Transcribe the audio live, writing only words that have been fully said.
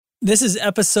This is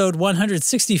episode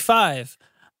 165.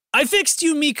 I fixed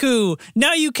you, Miku.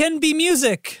 Now you can be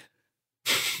music.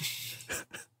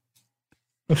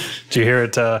 Did you hear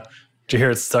it? Did you hear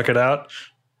it stuck it out?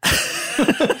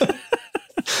 Oh,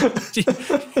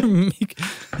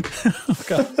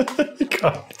 God.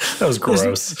 God, that was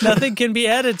gross. Nothing can be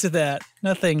added to that.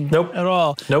 Nothing Nope. at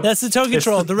all. Nope. That's the tone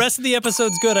control. The rest of the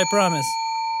episode's good, I promise.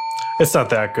 It's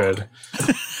not that good.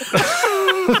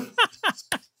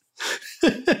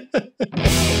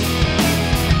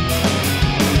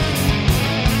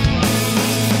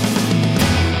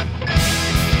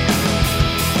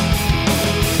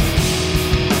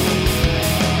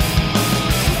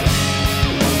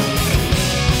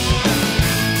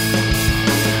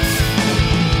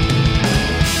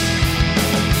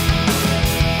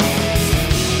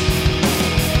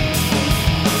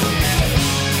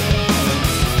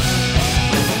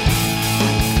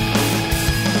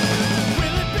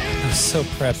 So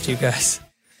prepped, you guys.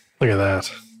 Look at that.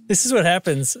 This is what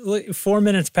happens. 4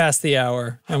 minutes past the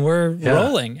hour, and we're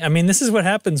rolling. I mean, this is what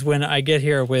happens when I get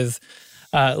here with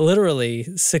literally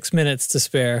 6 minutes to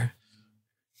spare.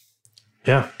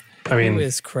 Yeah. I mean, Who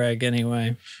is Craig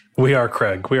anyway? we are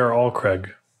Craig. We are all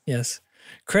Craig. Yes.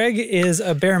 Craig is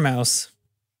a bear mouse.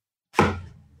 I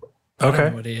don't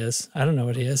know what he is. I don't know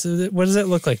what he is. What does it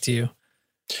look like to you?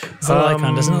 Is that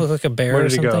icon? Doesn't it look like a bear Where or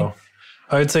did he something? go?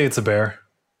 I'd say it's a bear.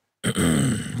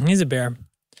 He's a bear. What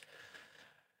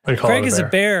do you call Craig it, is a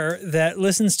bear that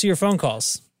listens to your phone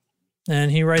calls, and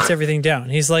he writes everything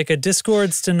down. He's like a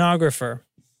Discord stenographer.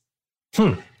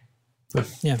 Yeah.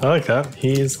 I like that.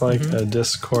 He's like a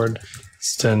Discord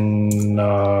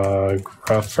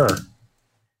stenographer.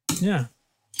 Yeah.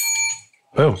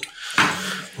 Boom.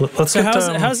 Let's So get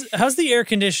how's the air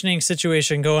conditioning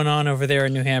situation going on over there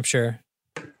in New Hampshire,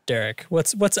 Derek?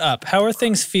 What's up? How are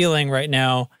things feeling right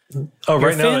now? Oh, You're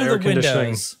right a now fan the of air the conditioning.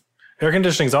 windows. Air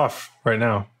conditioning's off right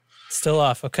now. Still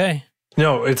off. Okay.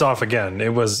 No, it's off again.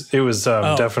 It was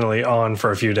definitely on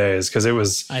for a few days because it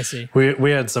was. I see.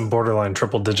 We had some borderline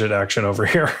triple digit action over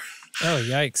here. Oh,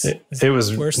 yikes. It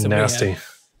was worse than we nasty. had.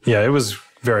 Yeah, it was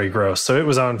very gross. So it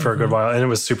was on for a good while, and it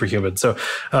was super humid. So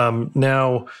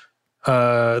now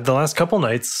the last couple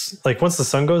nights, like once the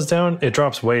sun goes down, it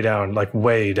drops way down,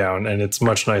 and it's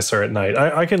much nicer at night.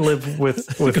 I can live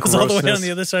with It goes all the way grossness. on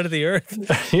the other side of the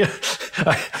earth. Yeah,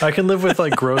 I can live with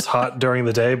like gross hot during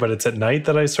the day, but it's at night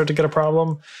that I start to get a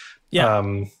problem. Yeah.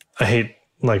 I hate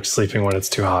like sleeping when it's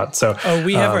too hot. So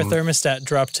We have our thermostat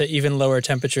drop to even lower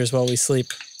temperatures while we sleep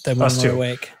than when Us we're too.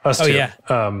 awake. Us oh, too. yeah.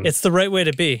 It's the right way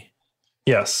to be.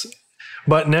 Yes,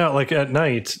 but now like at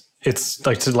night, it's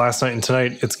like last night and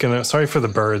tonight. It's gonna. Sorry for the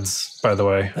birds, by the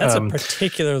way. That's a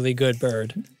particularly good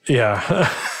bird. Yeah.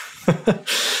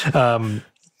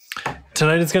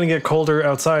 Tonight it's going to get colder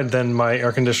outside than my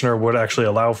air conditioner would actually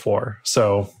allow for.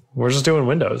 So we're just doing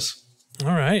windows.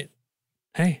 All right.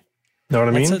 Hey. Know what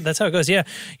I mean? That's how it goes. Yeah.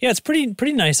 Yeah, it's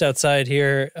pretty nice outside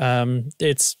here.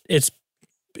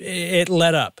 It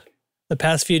let up. The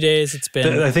past few days it's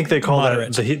been I think they call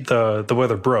moderate. that the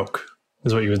weather broke,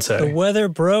 is what you would say. The weather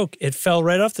broke. It fell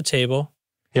right off the table.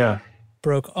 Yeah.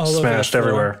 Broke all over the Smashed floor.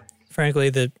 everywhere. Frankly,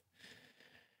 the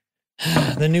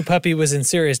new puppy was in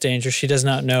serious danger. She does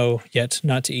not know yet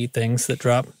not to eat things that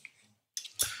drop.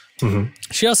 Mm-hmm.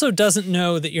 She also doesn't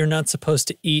know that you're not supposed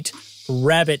to eat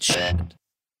rabbit shit.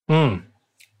 Mm.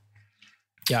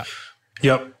 Yeah.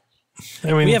 Yep.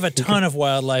 I mean, We have a ton of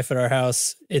wildlife at our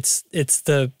house. It's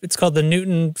called the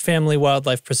Newton Family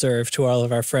Wildlife Preserve to all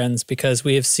of our friends because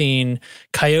we have seen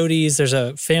coyotes. There's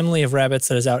a family of rabbits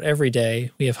that is out every day.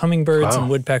 We have hummingbirds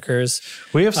and woodpeckers.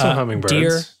 We have some hummingbirds.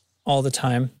 Deer all the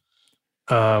time.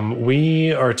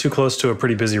 We are too close to a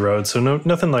pretty busy road, so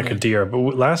nothing like a deer. But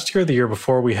last year, the year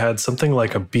before, we had something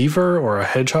like a beaver or a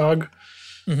hedgehog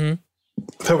that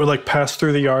would like pass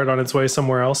through the yard on its way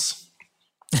somewhere else.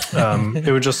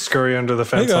 It would just scurry under the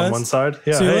fence on one side.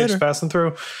 Yeah, See you later. just passing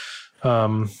through.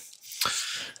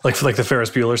 Like the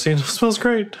Ferris Bueller scene. It smells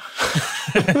great.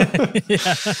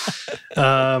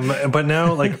 But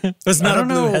now, like, It was not I a don't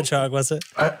blue know. hedgehog, was it?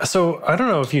 So I don't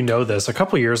know if you know this. A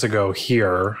couple years ago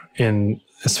here,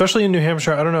 especially in New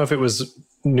Hampshire, I don't know if it was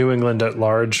New England at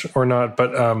large or not,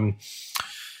 but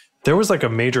there was like a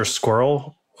major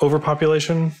squirrel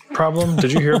overpopulation problem.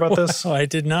 Did you hear about this? Oh, I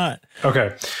did not.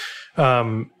 Okay.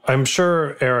 I'm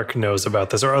sure Eric knows about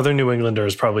this, or other New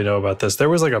Englanders probably know about this. There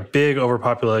was like a big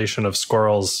overpopulation of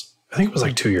squirrels. I think it was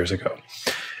like 2 years ago.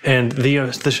 And the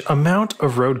amount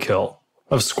of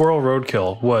squirrel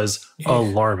roadkill was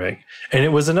alarming. And it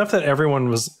was enough that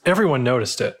everyone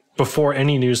noticed it before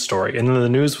any news story. And then the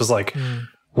news was like,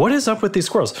 what is up with these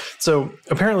squirrels? So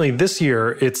apparently this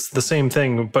year it's the same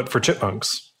thing, but for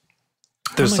chipmunks.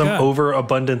 There's some God.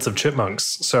 overabundance of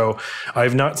chipmunks. So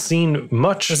I've not seen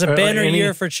much. It was a banner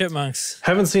year for chipmunks.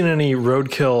 Haven't seen any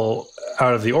roadkill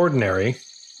out of the ordinary,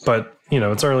 but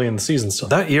it's early in the season still.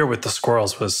 That year with the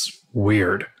squirrels was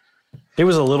weird. It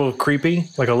was a little creepy,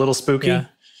 like a little spooky. Yeah.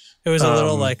 It was a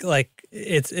little like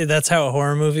that's how a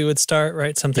horror movie would start,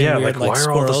 right? Something weird, like why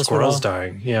are all the squirrels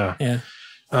dying? Yeah.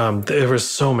 There was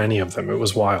so many of them. It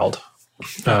was wild.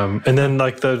 And then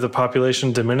like the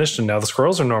population diminished, and now the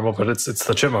squirrels are normal, but it's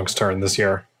the chipmunks' turn this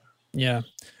year. Yeah.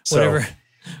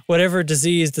 Whatever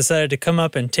disease decided to come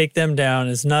up and take them down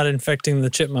is not infecting the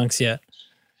chipmunks yet.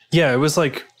 Yeah, it was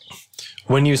like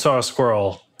when you saw a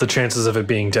squirrel, the chances of it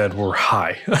being dead were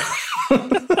high.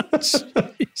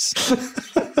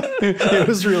 It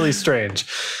was really strange.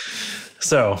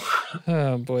 So,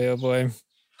 oh boy.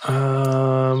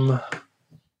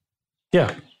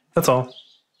 Yeah, that's all.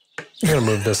 I'm going to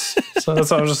move this. So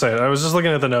that's all I was just saying. I was just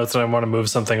looking at the notes and I want to move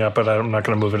something up, but I'm not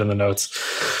going to move it in the notes.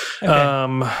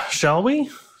 Okay. Shall we?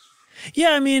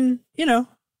 Yeah, I mean,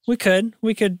 we could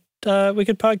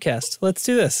podcast. Let's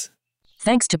do this.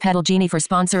 Thanks to Pedal Genie for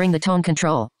sponsoring the tone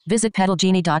control. Visit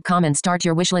pedalgenie.com and start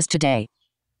your wish list today.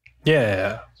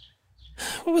 Yeah.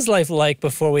 What was life like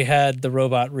before we had the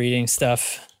robot reading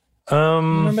stuff?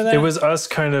 Remember that? It was us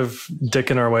kind of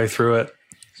dicking our way through it.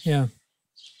 Yeah.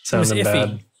 Sounded it was iffy.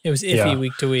 bad. It was iffy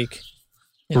week to week.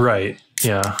 Yeah. Right.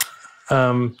 Yeah.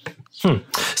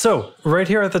 So right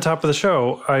here at the top of the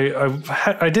show,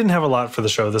 I didn't have a lot for the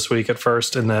show this week at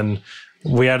first, and then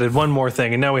we added one more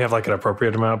thing, and now we have like an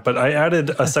appropriate amount. But I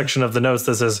added a section of the notes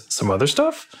that says some other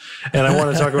stuff, and I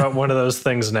want to talk about one of those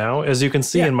things now. As you can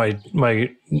see in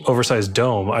my oversized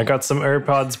dome, I got some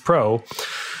AirPods Pro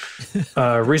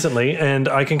recently, and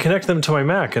I can connect them to my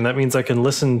Mac, and that means I can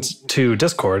listen to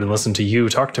Discord and listen to you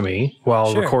talk to me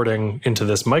while recording into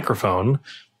this microphone,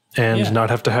 and not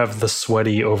have to have the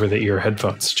sweaty over the ear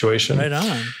headphone situation. Right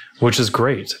on. Which is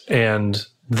great. And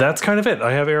that's kind of it.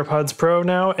 I have AirPods Pro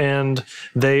now, and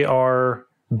they are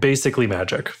basically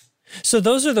magic. So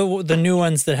those are the new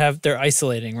ones that they're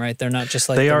isolating, right? They're not just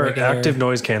like they are regular... active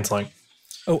noise canceling.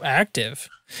 Oh, active.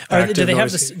 Do they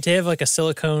have like a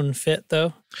silicone fit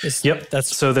though? Yep.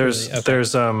 That's so there's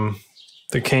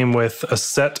they came with a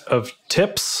set of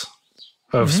tips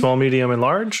of small, medium, and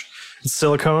large. It's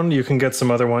silicone. You can get some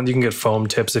other ones. You can get foam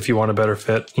tips if you want a better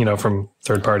fit, from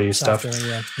third-party stuff.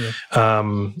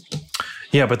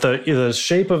 Yeah, but the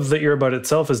shape of the earbud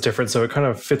itself is different, so it kind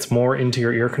of fits more into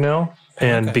your ear canal.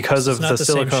 And because of the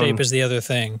silicone, same shape as the other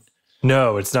thing.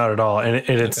 No, it's not at all. And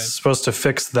it's supposed to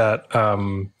fix that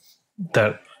your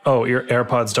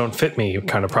AirPods don't fit me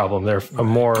kind of problem. They're a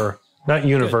more not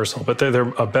universal, but they're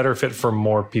a better fit for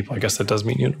more people. I guess that does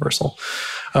mean universal.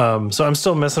 So I'm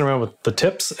still messing around with the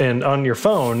tips, and on your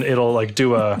phone, it'll like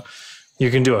you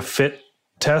can do a fit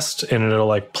test, and it'll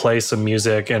like play some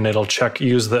music, and it'll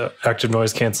use the active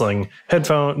noise canceling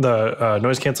headphone, the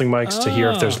noise canceling mics to hear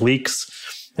if there's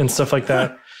leaks and stuff like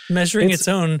that. Measuring its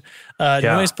own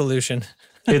noise pollution.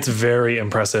 It's very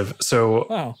impressive.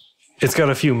 So it's got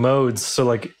a few modes. So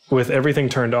like with everything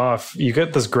turned off, you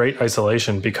get this great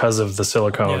isolation because of the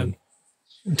silicone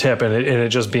tip and it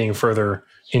just being further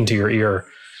into your ear.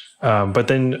 But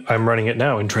then I'm running it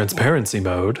now in transparency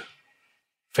mode.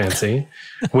 Fancy.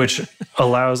 Which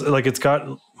allows, like, it's got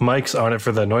mics on it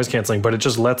for the noise canceling, but it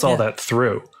just lets all that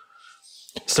through.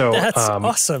 So that's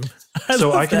awesome.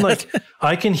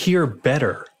 I can hear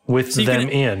better with them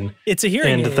in. It's a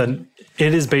hearing aid.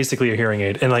 It is basically a hearing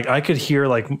aid. And like I could hear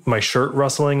like my shirt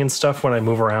rustling and stuff when I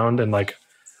move around, and like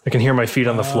I can hear my feet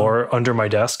on the floor under my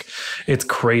desk. It's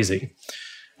crazy.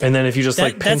 And then if you just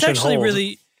pinch and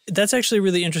hold. That's actually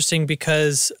really interesting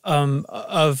because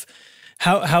of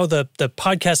how the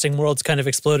podcasting world's kind of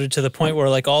exploded to the point where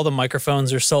like all the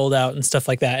microphones are sold out and stuff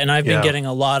like that. And I've been getting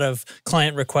a lot of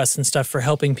client requests and stuff for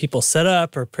helping people set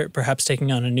up or perhaps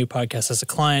taking on a new podcast as a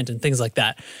client and things like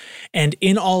that. And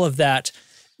in all of that,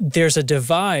 there's a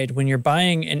divide when you're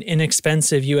buying an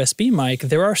inexpensive USB mic.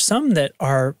 There are some that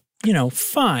are,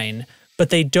 fine,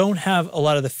 but they don't have a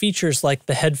lot of the features like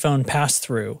the headphone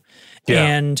pass-through. Yeah.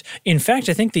 And in fact,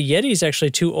 I think the Yeti is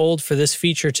actually too old for this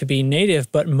feature to be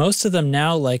native, but most of them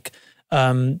now, like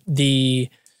the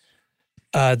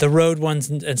Rode ones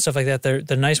and stuff like that,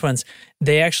 the nice ones,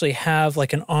 they actually have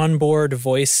like an onboard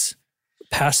voice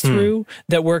pass-through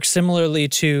that works similarly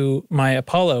to my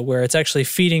Apollo, where it's actually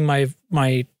feeding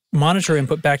my monitor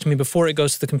input back to me before it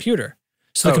goes to the computer.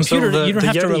 So the computer, you don't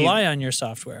have to rely on your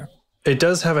software. It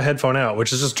does have a headphone out,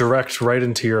 which is just direct right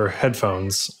into your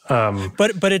headphones.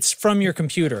 But it's from your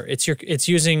computer. It's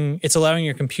allowing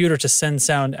your computer to send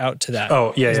sound out to that.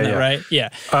 Oh, yeah, Isn't that right? Yeah.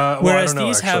 Whereas I don't know,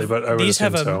 these actually, but I would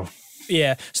assume so.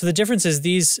 Yeah. So the difference is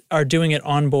these are doing it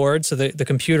on board, so the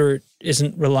computer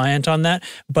isn't reliant on that,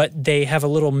 but they have a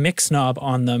little mix knob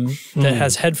on them that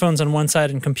has headphones on one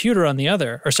side and computer on the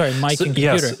other. Or sorry, mic and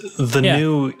computer. Yes, the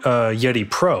new Yeti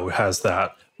Pro has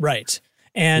that. Right.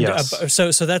 And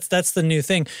so that's the new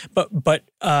thing. But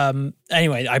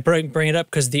anyway, I bring it up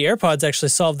because the AirPods actually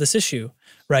solve this issue,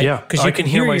 right? Yeah, because you can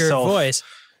hear myself. Your voice.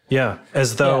 Yeah,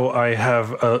 as though I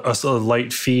have a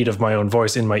light feed of my own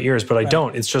voice in my ears, but I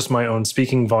don't. It's just my own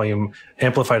speaking volume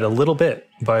amplified a little bit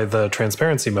by the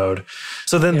transparency mode.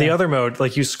 So then the other mode,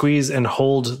 like you squeeze and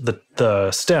hold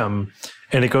the stem,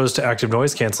 and it goes to active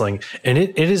noise canceling. And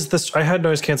it is this. I had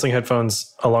noise canceling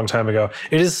headphones a long time ago.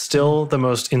 It is still the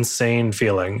most insane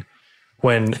feeling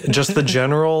when just the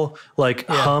general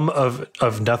hum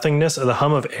of nothingness, or the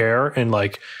hum of air, and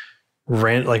like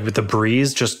with the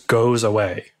breeze just goes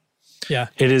away. Yeah.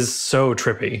 It is so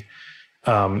trippy.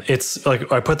 It's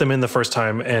like I put them in the first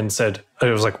time and said, it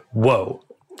was like, whoa,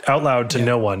 out loud to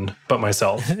no one but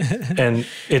myself. And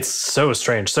it's so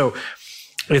strange. So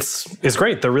it's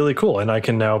great. They're really cool. And I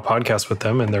can now podcast with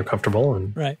them and they're comfortable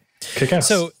and kick ass.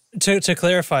 So to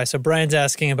clarify, so Brian's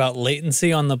asking about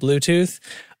latency on the Bluetooth.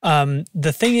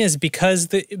 The thing is, because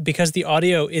the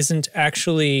audio isn't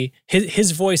actually,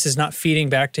 his voice is not feeding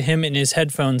back to him in his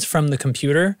headphones from the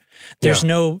computer. There's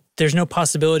no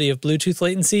possibility of Bluetooth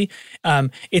latency.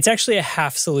 It's actually a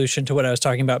half solution to what I was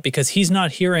talking about, because he's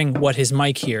not hearing what his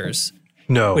mic hears.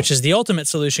 No. Which is the ultimate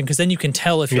solution, because then you can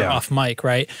tell if you're off mic,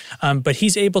 right? But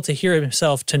he's able to hear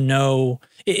himself to know.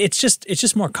 It's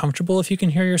just more comfortable if you can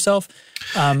hear yourself.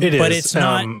 But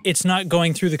it's not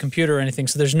going through the computer or anything.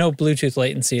 So there's no Bluetooth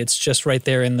latency. It's just right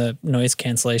there in the noise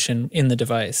cancellation in the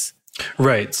device.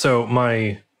 Right. So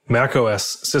my macOS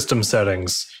system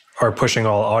settings are pushing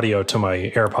all audio to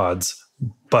my AirPods,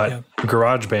 but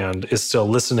GarageBand is still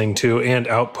listening to and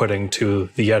outputting to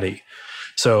the Yeti.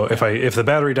 So if the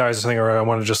battery dies or something, or I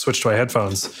want to just switch to my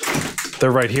headphones,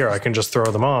 they're right here. I can just throw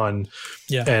them on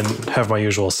and have my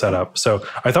usual setup. So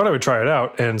I thought I would try it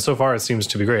out, and so far it seems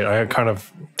to be great. I kind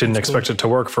of didn't expect it to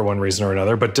work for one reason or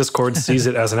another, but Discord sees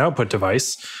it as an output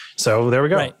device. So there we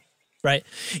go. Right.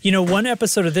 You know, one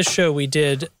episode of this show we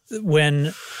did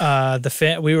when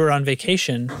we were on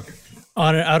vacation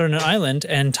out on an island,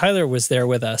 and Tyler was there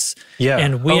with us. Yeah.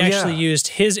 And we actually used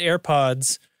his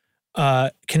AirPods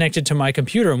connected to my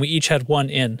computer, and we each had one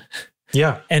in.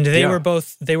 Yeah. And they were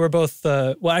both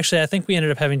well, actually, I think we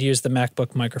ended up having to use the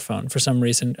MacBook microphone for some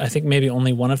reason. I think maybe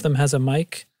only one of them has a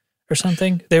mic or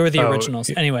something. They were the originals.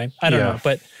 Anyway, I don't know.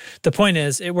 But the point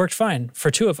is, it worked fine for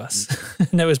two of us.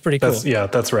 And that was pretty cool.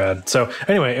 That's rad. So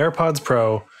anyway, AirPods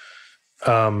Pro,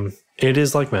 it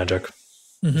is like magic.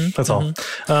 That's all.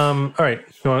 All right.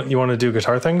 You want to do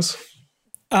guitar things?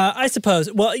 I suppose.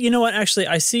 Well, you know what? Actually,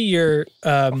 I see your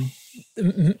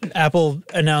Apple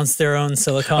announced their own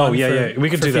silicon. Oh, yeah. We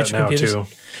could do that now, computers. Too.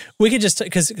 We could just,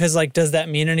 because like, does that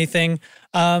mean anything?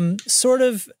 Sort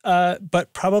of,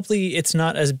 but probably it's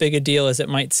not as big a deal as it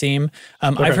might seem.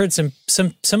 Okay. I've heard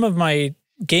some of my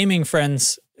gaming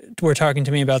friends were talking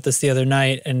to me about this the other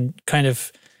night and kind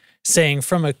of saying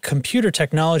from a computer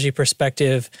technology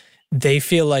perspective, they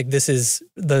feel like this is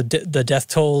the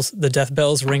death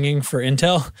bells ringing for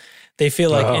Intel. They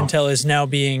feel like Intel is now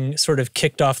being sort of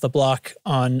kicked off the block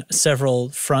on several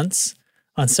fronts,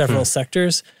 on several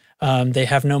sectors. They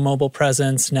have no mobile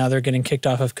presence. Now they're getting kicked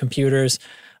off of computers.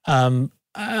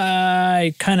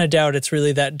 I kind of doubt it's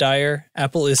really that dire.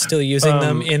 Apple is still using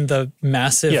them in the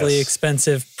massively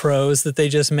expensive Pros that they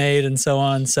just made and so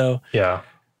on. So,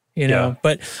 you know,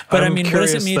 but I mean, what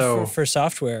does it mean for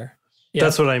software? Yeah.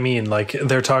 That's what I mean. Like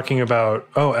they're talking about,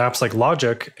 apps like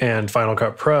Logic and Final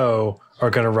Cut Pro are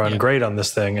going to run great on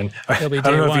this thing. And they'll be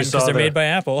day one because they're made by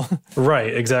Apple.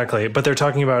 Right, exactly. But they're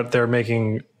talking about they're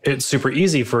making it super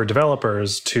easy for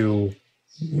developers to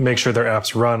make sure their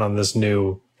apps run on this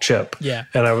new chip. Yeah.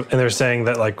 And they're saying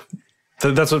that like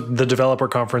that's what the developer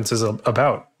conference is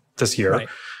about this year. Right.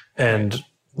 And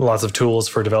lots of tools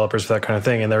for developers for that kind of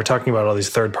thing. And they're talking about all these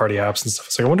third-party apps and stuff.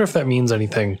 So I wonder if that means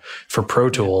anything for Pro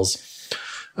Tools.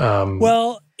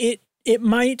 Well, it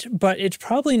might, but it's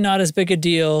probably not as big a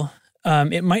deal.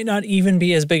 It might not even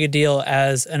be as big a deal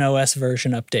as an OS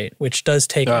version update, which does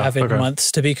take Avid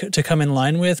months to come in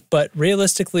line with. But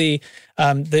realistically,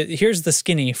 here's the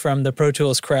skinny from the Pro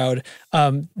Tools crowd.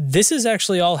 This has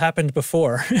actually all happened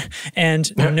before,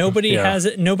 and nobody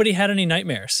had any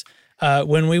nightmares.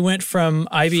 When we went from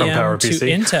IBM to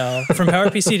Intel, from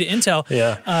PowerPC to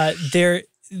Intel,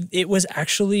 it was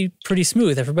actually pretty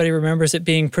smooth. Everybody remembers it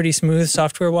being pretty smooth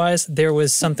software-wise. There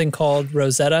was something called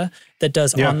Rosetta that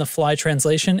does on-the-fly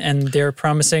translation, and they're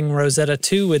promising Rosetta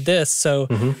 2 with this. So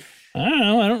I don't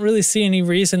know. I don't really see any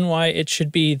reason why it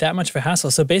should be that much of a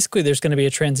hassle. So basically, there's going to be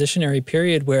a transitionary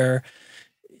period where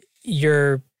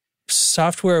your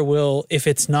software will, if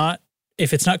it's not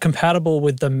compatible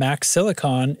with the Mac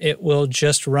Silicon, it will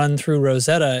just run through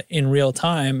Rosetta in real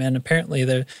time, and apparently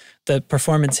the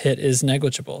performance hit is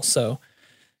negligible. So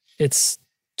it's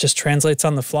just translates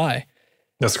on the fly.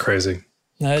 That's crazy.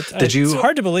 It's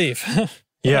hard to believe.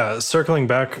 Yeah, circling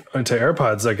back to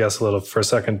AirPods, I guess a little for a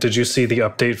second. Did you see the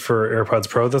update for AirPods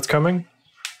Pro that's coming?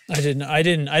 I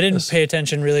didn't pay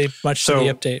attention really much to the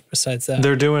update besides that.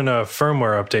 They're doing a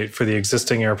firmware update for the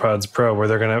existing AirPods Pro where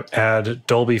they're going to add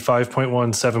Dolby 5.1,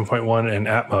 7.1, and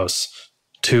Atmos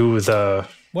to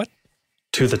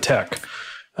the tech.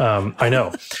 I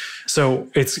know. So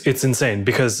it's insane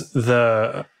because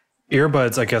the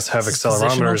earbuds, I guess, have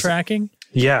accelerometers. Positional tracking?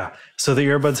 Yeah. So the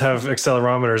earbuds have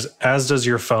accelerometers, as does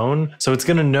your phone. So it's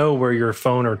going to know where your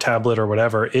phone or tablet or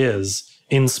whatever is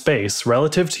in space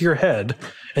relative to your head.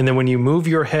 And then when you move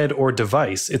your head or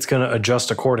device, it's going to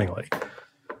adjust accordingly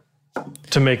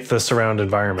to make the surround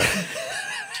environment.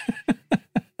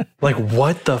 Like,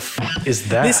 what the is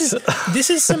that? This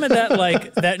is some of that,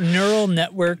 like, that neural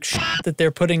network that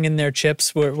they're putting in their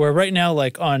chips where right now,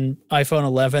 like on iPhone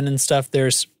 11 and stuff,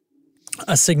 there's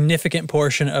a significant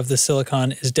portion of the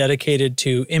silicon is dedicated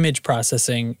to image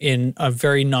processing in a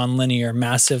very nonlinear,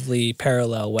 massively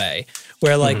parallel way.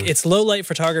 Where like it's low light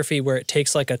photography where it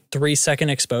takes like a 3-second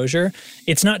exposure.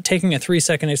 It's not taking a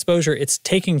 3-second exposure. It's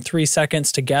taking 3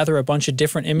 seconds to gather a bunch of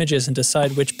different images and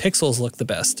decide which pixels look the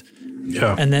best.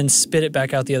 Yeah. And then spit it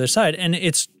back out the other side. And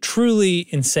it's truly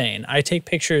insane. I take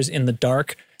pictures in the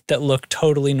dark that look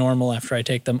totally normal after I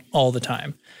take them all the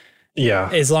time. Yeah.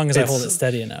 As long as I hold it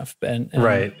steady enough. And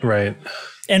right.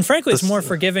 And frankly, it's more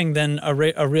forgiving than a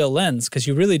real lens because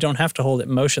you really don't have to hold it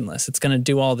motionless. It's going to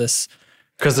do all this.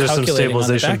 Because there's some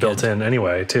stabilization built in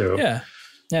anyway, too.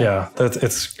 Yeah.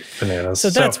 It's bananas. So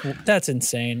that's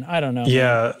insane. I don't know.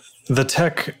 Yeah. The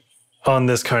tech on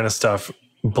this kind of stuff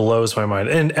blows my mind.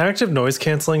 And active noise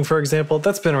canceling, for example,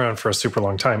 that's been around for a super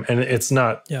long time. And it's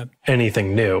not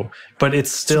anything new, but it's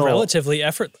still relatively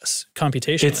effortless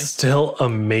computationally. It's still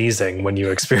amazing when you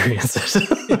experience it.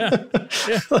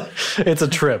 It's a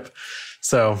trip.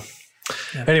 So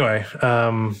anyway,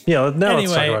 let's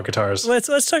talk about guitars.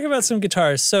 Let's talk about some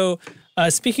guitars. So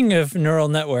speaking of neural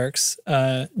networks,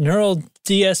 Neural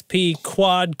DSP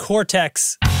Quad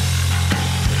Cortex.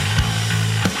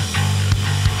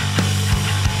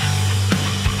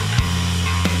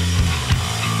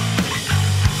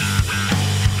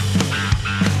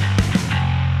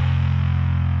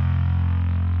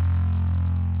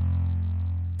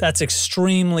 That's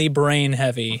extremely brain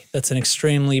heavy. That's an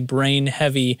extremely brain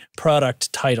heavy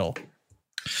product title.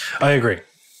 I agree.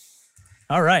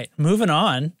 All right, moving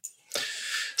on.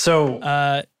 So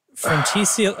from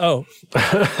TCL. Oh,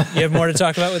 you have more to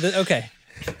talk about with it? Okay.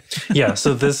 Yeah.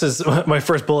 So this is my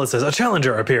first bullet says a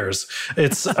Challenger appears.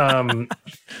 It's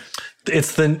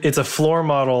it's a floor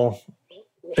model.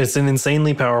 It's an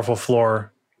insanely powerful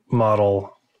floor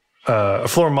model. A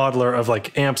floor modeler of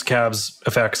like amps, cabs,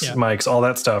 effects, mics, all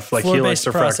that stuff, like Helix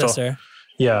or Fractal.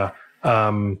 Yeah.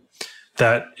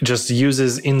 That just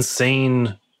uses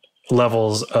insane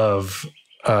levels of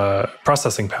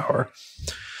processing power.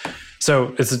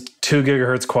 So it's a 2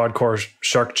 gigahertz quad core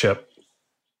Shark chip,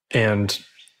 and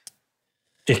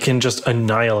it can just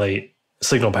annihilate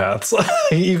signal paths.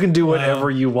 You can do whatever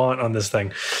you want on this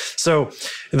thing. So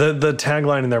the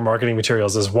tagline in their marketing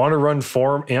materials is want to run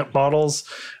 4 amp models,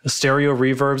 stereo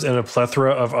reverbs, and a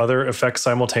plethora of other effects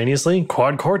simultaneously?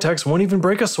 Quad Cortex won't even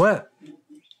break a sweat.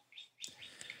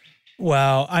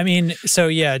 Wow. I mean, so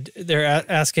yeah, they're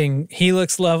asking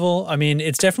Helix level. I mean,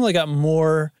 it's definitely got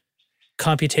more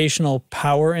computational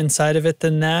power inside of it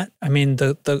than that. I mean,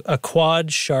 a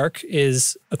quad Shark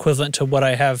is equivalent to what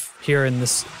I have here in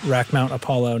this rack mount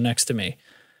Apollo next to me.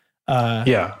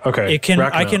 Okay.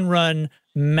 I can run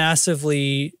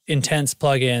massively intense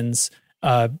plugins,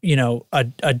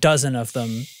 a dozen of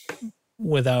them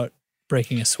without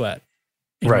breaking a sweat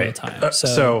in real time.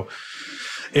 So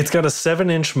it's got a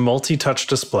 7-inch multi-touch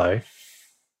display.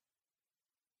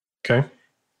 Okay.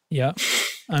 Yeah.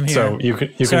 I'm here. So you can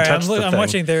touch the thing. I'm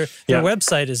watching their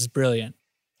website is brilliant.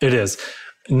 It is.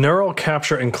 Neural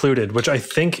Capture included, which I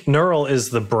think Neural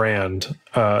is the brand,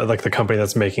 like the company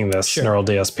that's making this, Neural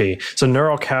DSP. So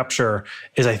Neural Capture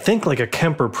is, I think, like a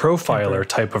Kemper profiler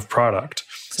type of product.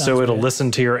 So it'll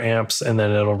listen to your amps and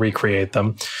then it'll recreate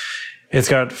them. It's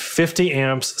got 50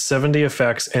 amps, 70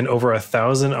 effects, and over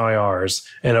 1,000 IRs,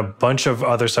 and a bunch of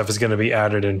other stuff is going to be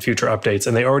added in future updates.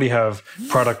 And they already have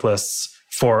product lists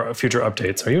for future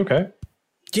updates. Are you okay?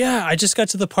 Yeah, I just got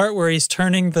to the part where he's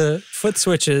turning the foot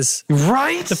switches.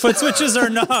 Right? The foot switches are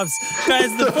knobs.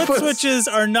 Guys, the foot switches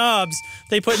are knobs.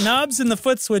 They put knobs in the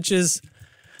foot switches.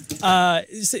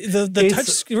 The touch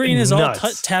screen is all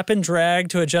tap and drag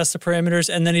to adjust the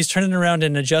parameters, and then he's turning around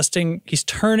and adjusting. He's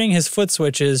turning his foot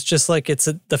switches just like it's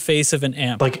the face of an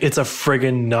amp. Like it's a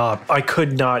friggin' knob. I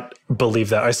could not believe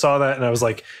that. I saw that and I was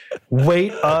like,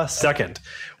 wait a second.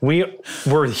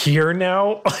 We're here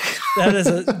now?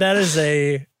 That is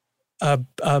a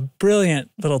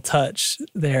brilliant little touch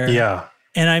there. Yeah.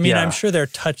 And I mean, I'm sure they're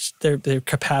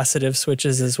capacitive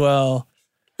switches as well.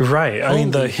 Right. I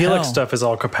mean, the Helix hell. stuff is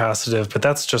all capacitive, but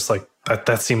that's just like,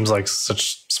 that seems like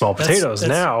such small potatoes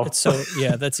now.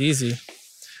 That's easy.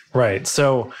 Right.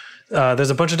 So there's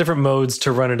a bunch of different modes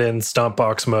to run it in, stomp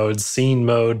box modes, scene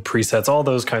mode, presets, all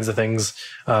those kinds of things.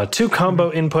 2 combo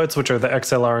inputs, which are the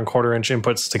XLR and quarter-inch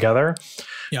inputs together.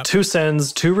 Yep. 2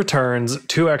 sends, 2 returns,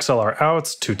 2 XLR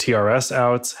outs, 2 TRS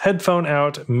outs, headphone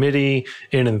out, MIDI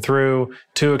in and through,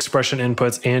 2 expression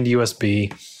inputs, and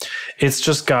USB. It's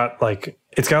just got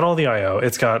it's got all the I/O.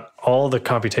 It's got all the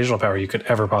computational power you could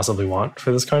ever possibly want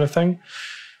for this kind of thing.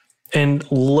 And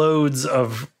loads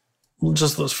of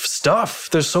just stuff.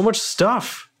 There's so much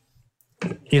stuff.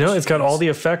 It's got all the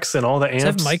effects and all the amps.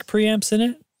 Does it have mic preamps in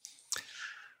it?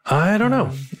 I don't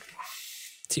know.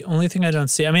 It's the only thing I don't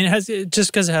see. I mean,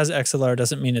 just because it has XLR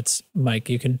doesn't mean it's mic.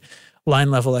 You can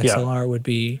line level XLR would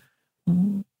be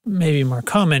maybe more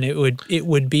common. It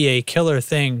would be a killer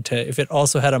thing if it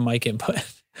also had a mic input.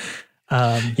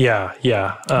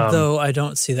 Though I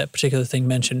don't see that particular thing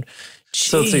mentioned. Jeez.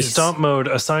 So let's see, stomp mode,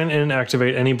 assign and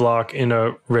activate any block in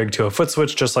a rig to a foot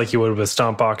switch, just like you would with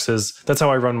stomp boxes. That's how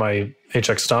I run my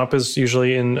HX Stomp, is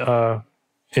usually in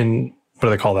what do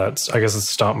they call that? I guess it's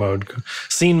stomp mode.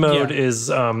 Scene mode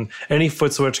is any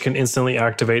foot switch can instantly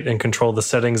activate and control the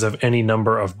settings of any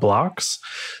number of blocks.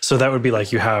 So that would be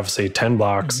like you have, say, 10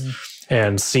 blocks,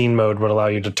 and scene mode would allow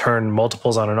you to turn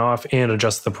multiples on and off and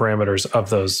adjust the parameters of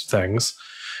those things.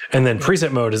 And then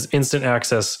preset mode is instant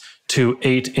access to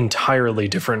 8 entirely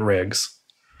different rigs,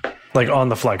 like on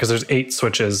the fly, because there's 8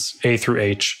 switches, A through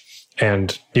H,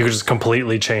 and you could just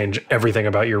completely change everything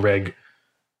about your rig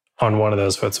on one of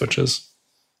those foot switches.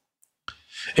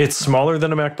 It's smaller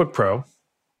than a MacBook Pro.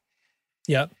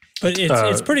 Yeah, but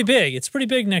it's pretty big. It's pretty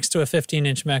big next to a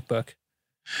 15-inch MacBook.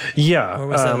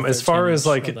 Yeah, as far as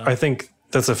inch? I think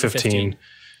that's a 15.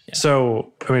 Yeah.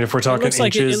 So, I mean, if we're talking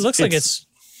inches, it looks like it's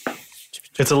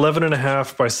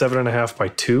 11.5 by 7.5 by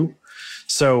 2.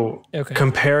 So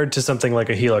compared to something like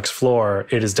a Helix Floor,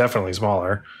 it is definitely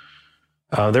smaller.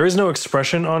 There is no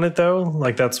expression on it, though.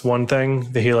 Like, that's one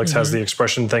thing. The Helix has the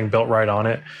expression thing built right on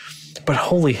it. But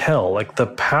holy hell, like the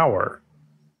power.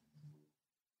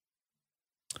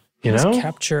 You know?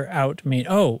 Capture out mean?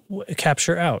 Oh,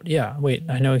 capture out. Yeah. Wait,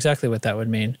 I know exactly what that would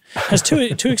mean. Has two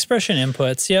expression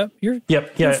inputs. Yep.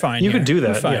 You're fine. You could do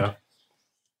that. Yeah.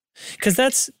 Because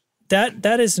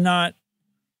that is not,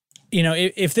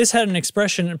 if this had an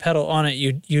expression pedal on it,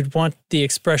 you'd want the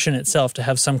expression itself to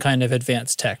have some kind of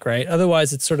advanced tech, right?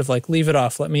 Otherwise, it's sort of like, leave it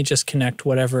off. Let me just connect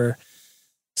whatever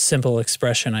simple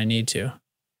expression I need to.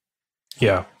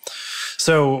 Yeah.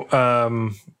 So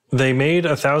they made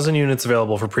 1,000 units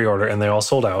available for pre-order, and they all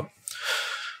sold out.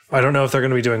 I don't know if they're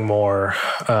going to be doing more.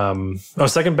 A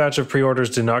second batch of pre-orders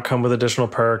did not come with additional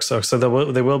perks, so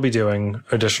they will be doing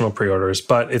additional pre-orders,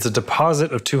 but it's a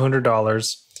deposit of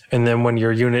 $200, and then when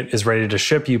your unit is ready to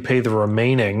ship, you pay the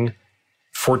remaining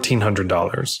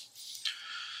 $1,400.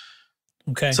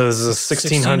 Okay. So this is a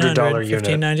 $1,600 unit.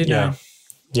 $1,599. Yeah.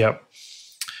 Yep.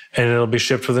 And it'll be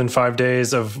shipped within 5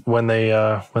 days of when they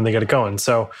get it going.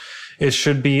 So it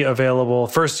should be available.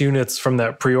 First units from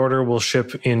that pre-order will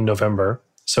ship in November.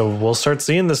 So we'll start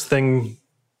seeing this thing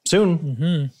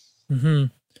soon.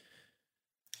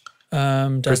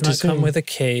 Does not come with a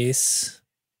case.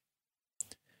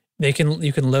 You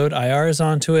can load IRs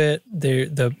onto it. Their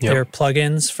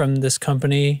plugins from this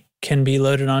company can be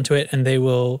loaded onto it, and they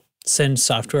will send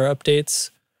software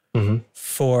updates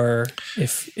for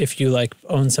if you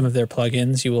own some of their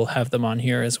plugins, you will have them on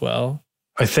here as well.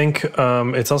 I think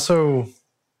it's also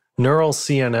Neural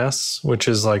CNS, which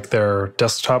is like their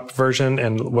desktop version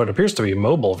and what appears to be a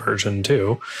mobile version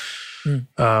too. It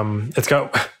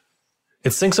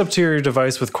syncs up to your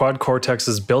device with Quad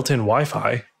Cortex's built-in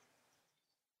Wi-Fi,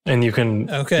 and you can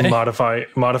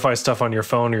modify stuff on your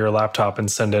phone or your laptop and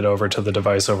send it over to the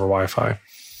device over Wi-Fi.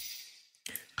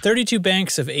 32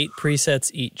 banks of 8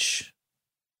 presets each.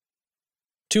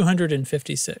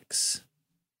 256.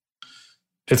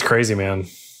 It's crazy, man.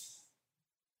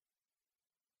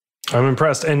 I'm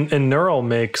impressed. And Neural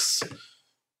makes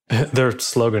Their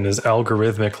slogan is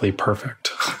algorithmically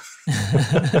perfect.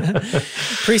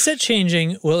 Preset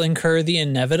changing will incur the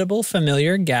inevitable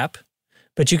familiar gap,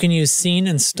 but you can use scene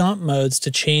and stomp modes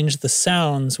to change the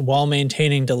sounds while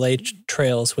maintaining delay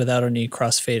trails without any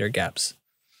crossfader gaps.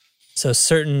 So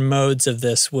certain modes of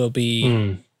this will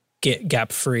be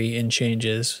gap-free in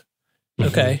changes.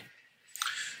 Okay.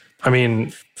 I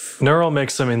mean, Neural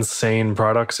makes some insane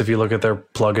products. If you look at their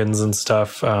plugins and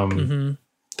stuff,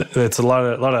 it's a lot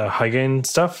of high gain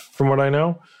stuff from what I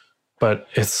know, but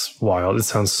it's wild. It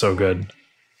sounds so good,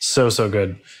 so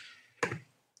good.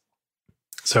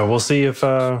 So we'll see if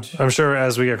I'm sure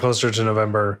as we get closer to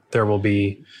November, there will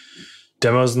be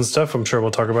demos and stuff. I'm sure we'll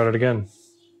talk about it again.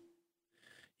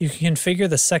 You can configure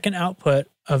the second output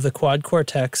of the Quad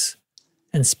Cortex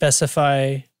and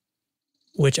specify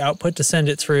which output to send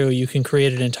it through. You can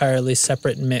create an entirely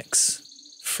separate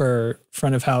mix for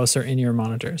front of house or in-ear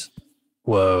monitors.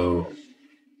 Whoa.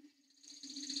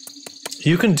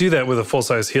 You can do that with a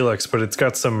full-size Helix, but it's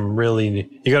got some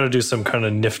you got to do some kind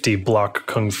of nifty block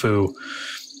kung fu.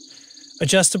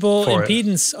 Adjustable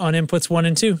impedance on inputs 1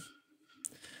 and 2.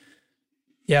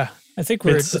 Yeah, I think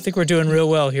we're doing real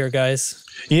well here, guys.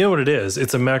 You know what it is?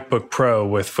 It's a MacBook Pro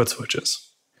with foot switches.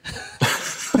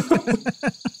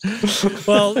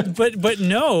 Well, but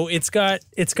no, it's got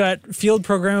field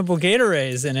programmable gate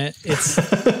arrays in it.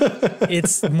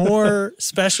 It's more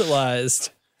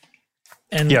specialized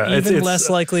and even less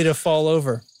likely to fall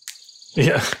over.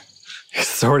 Yeah,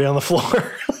 it's already on the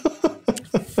floor.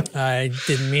 I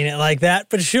didn't mean it like that,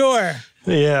 but sure.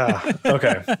 Yeah.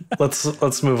 Okay.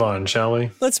 Let's move on, shall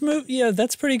we? Let's move. Yeah,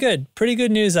 that's pretty good. Pretty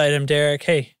good news item, Derek.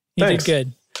 Hey, you Thanks. did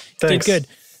good. Thanks. Did good.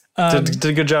 Did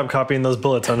a good job copying those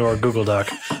bullets onto our Google Doc.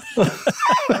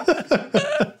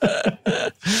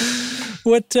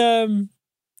 What do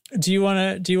you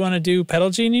want to do Pedal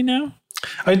Genie now?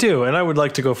 I do, and I would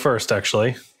like to go first,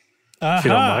 actually. If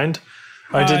you don't mind.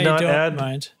 I did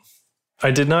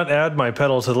not add my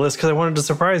pedal to the list because I wanted to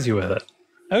surprise you with it.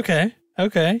 Okay.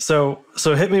 So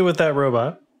hit me with that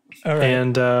robot. All right.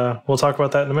 And we'll talk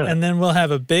about that in a minute. And then we'll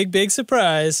have a big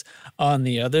surprise on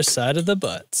the other side of the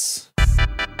butts.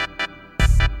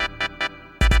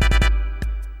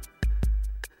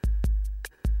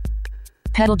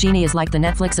 Pedal Genie is like the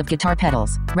Netflix of guitar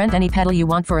pedals. Rent any pedal you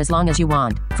want for as long as you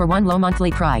want, for one low monthly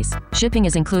price. Shipping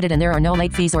is included and there are no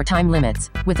late fees or time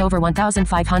limits. With over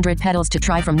 1,500 pedals to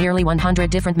try from nearly 100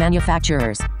 different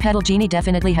manufacturers, Pedal Genie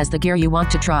definitely has the gear you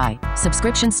want to try.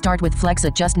 Subscriptions start with Flex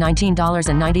at just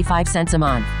 $19.95 a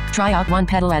month. Try out one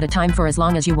pedal at a time for as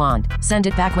long as you want. Send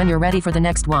it back when you're ready for the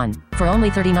next one. For only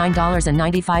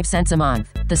 $39.95 a month.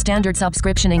 The standard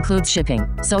subscription includes shipping,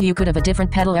 so you could have a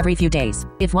different pedal every few days.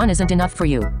 If one isn't enough for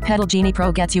you, Pedal Genie Pro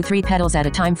gets you 3 pedals at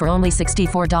a time for only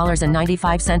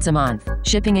 $64.95 a month.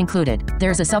 Shipping included.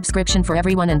 There's a subscription for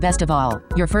everyone, and best of all,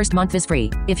 your first month is free.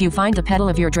 If you find the pedal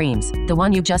of your dreams, the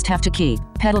one you just have to keep,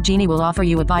 Pedal Genie will offer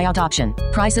you a buyout option.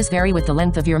 Prices vary with the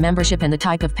length of your membership and the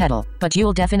type of pedal, but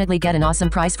you'll definitely get an awesome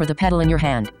price for the pedal in your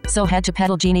hand. So head to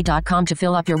pedalgenie.com to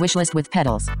fill up your wish list with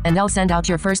pedals, and they'll send out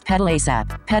your first pedal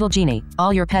ASAP. Pedal Genie,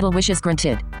 all your pedal wishes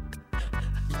granted.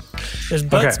 There's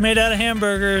butts made out of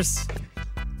hamburgers.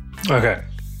 Okay.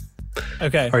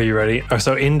 Are you ready?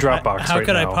 So in Dropbox how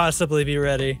could I possibly be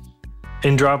ready?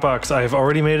 In Dropbox, I've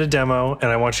already made a demo, and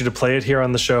I want you to play it here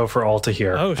on the show for all to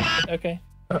hear. Oh, okay.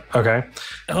 Okay.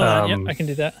 Hold on. Yep, I can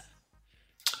do that.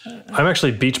 I'm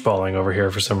actually beach balling over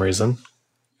here for some reason.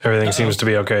 Everything seems to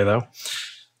be okay, though.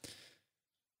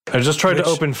 I just tried to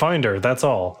open Finder. That's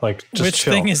all. Like, just which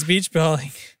chill. thing is beach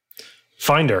balling?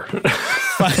 Finder.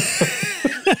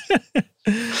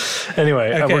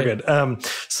 Anyway, Okay. we're good.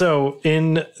 So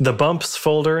in the bumps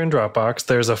folder in Dropbox,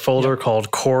 there's a folder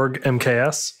called Korg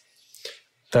MKS.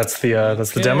 That's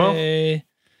the demo.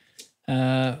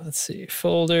 Let's see,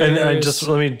 folders. And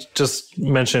let me just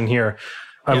mention here,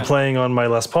 I'm playing on my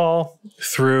Les Paul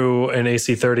through an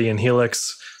AC30 and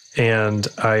Helix, and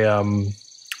I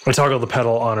toggle the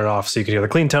pedal on and off so you can hear the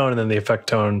clean tone and then the effect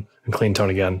tone and clean tone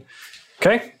again.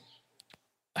 Okay.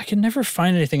 I can never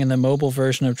find anything in the mobile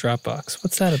version of Dropbox.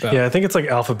 What's that about? Yeah, I think it's like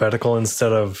alphabetical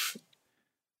instead of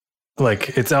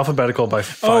like it's alphabetical by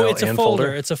file it's a and folder.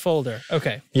 folder. It's a folder.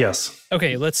 Okay. Yes.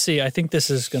 Okay, let's see. I think this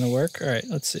is going to work. All right,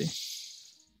 let's see.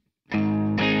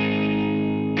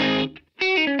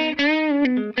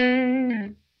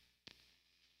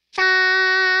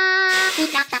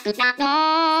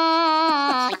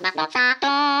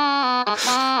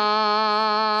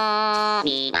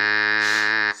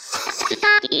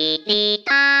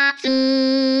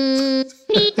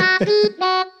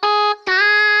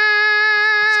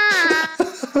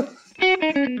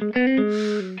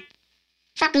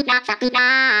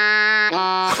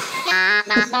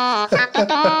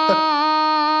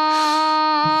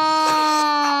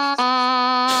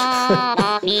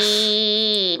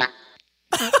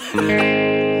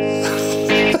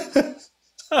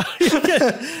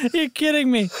 You're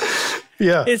kidding me.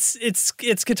 Yeah. It's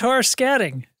guitar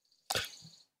scatting.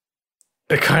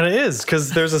 It kind of is,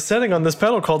 because there's a setting on this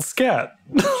pedal called scat.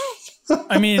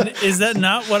 I mean, is that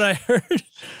not what I heard?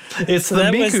 It's the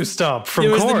Miku stomp from Korg.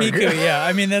 It was the Miku, yeah.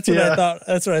 I mean, that's what I thought.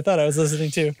 That's what I thought I was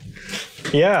listening to.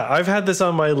 Yeah, I've had this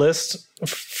on my list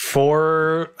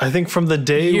for, I think, from the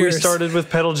day we started with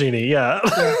Pedal Genie. Yeah.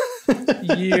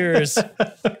 Years.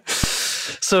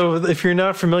 So if you're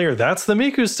not familiar, that's the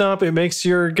Miku stomp. It makes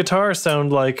your guitar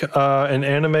sound like an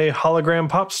anime hologram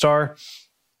pop star.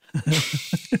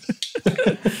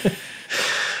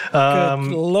 Good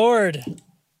Lord.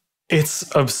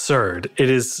 It's absurd. It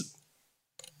is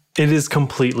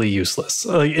completely useless.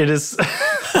 Like, it is.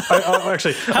 I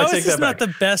take that back. How is this not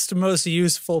the best, most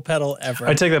useful pedal ever?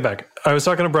 I take that back. I was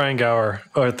talking to Brian Gower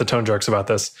at the Tone Jerks about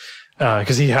this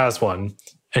because he has one,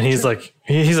 and he's like,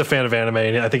 he's a fan of anime,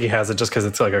 and I think he has it just because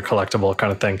it's like a collectible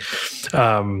kind of thing.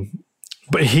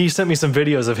 But he sent me some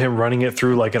videos of him running it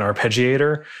through like an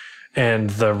arpeggiator and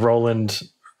the Roland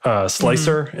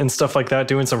slicer and stuff like that,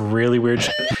 doing some really weird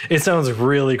shit. It sounds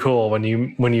really cool when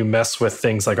you mess with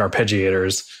things like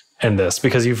arpeggiators and this,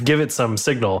 because you give it some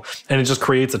signal and it just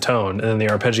creates a tone, and then the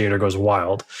arpeggiator goes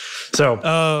wild. So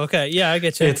okay, yeah, I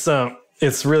get you.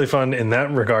 It's really fun in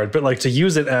that regard, but like to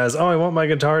use it as, I want my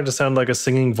guitar to sound like a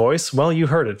singing voice. Well, you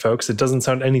heard it, folks. It doesn't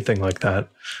sound anything like that.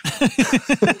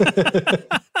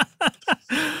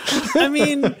 I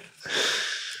mean,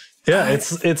 yeah,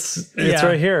 it's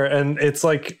right here, and it's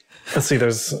like, let's see,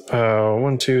 there's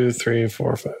 1, 2, 3,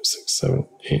 4, 5, 6, 7,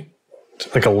 8,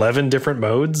 like 11 different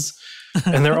modes,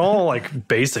 and they're all like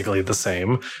basically the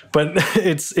same, but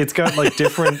it's got like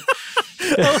different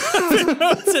 11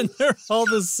 modes, and they're all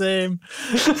the same.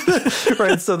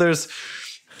 Right, so there's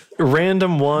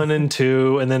random 1 and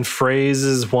 2, and then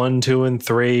phrases 1, 2, and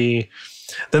 3.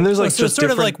 Then there's like, so just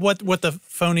sort of like what the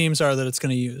phonemes are that it's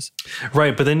going to use.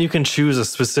 Right, but then you can choose a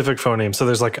specific phoneme. So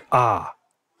there's like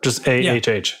just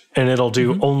A-H-H, and it'll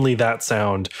do only that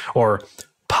sound, or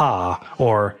pa,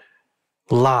 or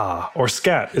la, or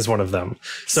scat is one of them.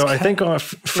 So I think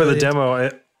for the demo,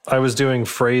 I was doing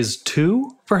phrase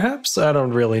 2, perhaps. I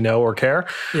don't really know or care.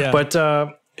 Yeah. But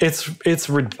it's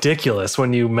ridiculous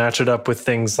when you match it up with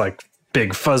things like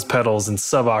big fuzz pedals and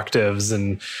sub-octaves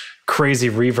and crazy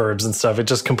reverbs and stuff. It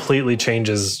just completely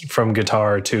changes from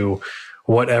guitar to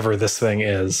whatever this thing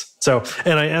is. So,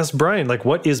 and I asked Brian, like,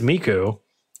 what is Miku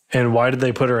and why did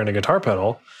they put her in a guitar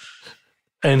pedal?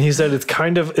 And he said it's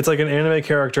like an anime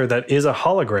character that is a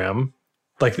hologram.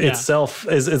 Like itself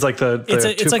is like the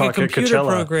it's like a computer Coachella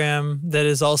program that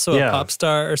is also a pop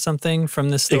star or something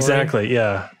from this story. Exactly,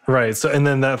 yeah. Right. So, and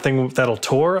then that thing that'll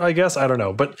tour, I guess. I don't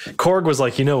know. But Korg was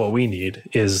like, what we need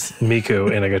is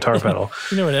Miku in a guitar pedal.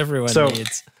 You know what everyone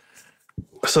needs.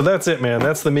 So that's it, man.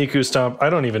 That's the Miku Stomp.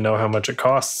 I don't even know how much it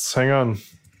costs. Hang on.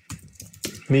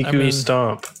 Miku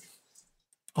Stomp.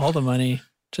 All the money.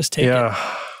 Just take it.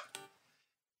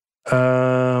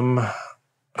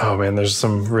 Oh man, there's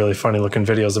some really funny looking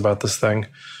videos about this thing.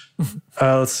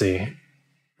 Let's see.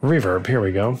 Reverb, here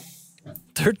we go.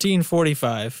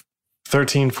 $13.45.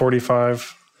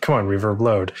 $13.45. Come on, Reverb,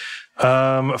 load.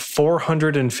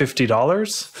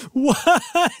 $450. What?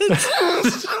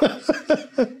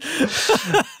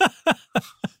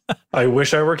 I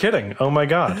wish I were kidding. Oh my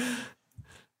God.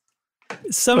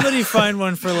 Somebody find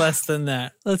one for less than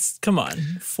that. Come on.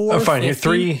 Fine.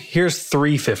 Here's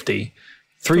 $350.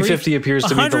 $350 appears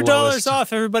to be the lowest. $100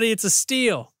 off, everybody. It's a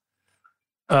steal.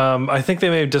 I think they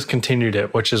may have discontinued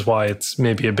it, which is why it's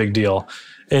maybe a big deal,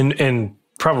 and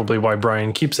probably why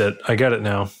Brian keeps it. I get it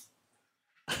now.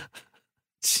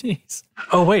 Jeez.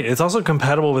 Oh wait, it's also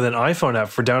compatible with an iPhone app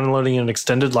for downloading an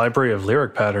extended library of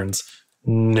lyric patterns.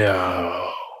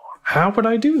 No. How would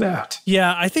I do that?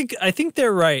 Yeah, I think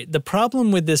they're right. The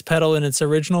problem with this pedal in its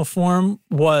original form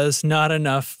was not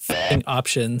enough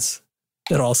options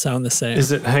that all sound the same.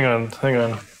 Is it? Hang on.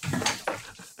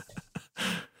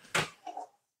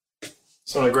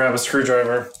 So I'm gonna grab a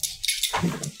screwdriver.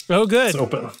 Oh, good. It's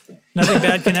open. Nothing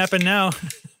bad can happen now.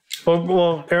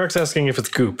 Well, Eric's asking if it's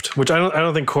gooped, which I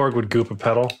don't think Korg would goop a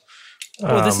pedal.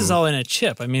 Well, this is all in a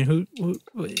chip. I mean, what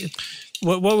would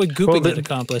gooping it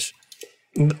accomplish?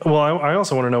 Well, I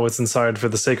also want to know what's inside for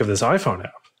the sake of this iPhone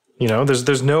app.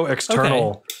 There's no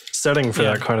external setting for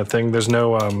that kind of thing. There's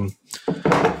no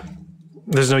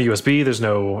USB. There's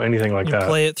no anything like that.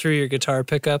 Play it through your guitar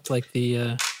pickup, like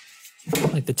the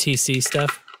TC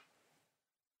stuff.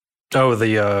 Oh,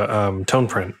 the tone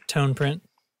print. Tone print.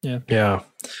 Yeah. Yeah.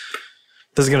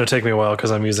 This is going to take me a while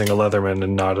because I'm using a Leatherman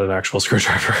and not an actual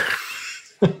screwdriver.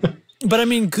 But I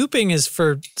mean, gooping is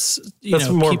for,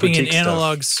 keeping an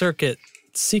analog circuit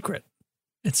secret.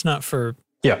 It's not for...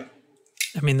 Yeah.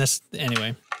 I mean,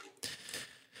 anyway.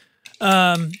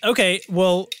 Okay,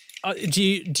 well, do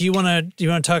you want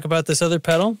to talk about this other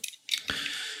pedal?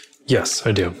 Yes,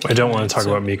 I do. I don't want to talk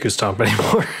about Miku Stomp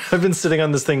anymore. I've been sitting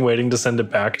on this thing waiting to send it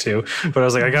back to, but I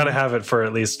was like, I got to have it for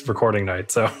at least recording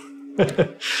night. So,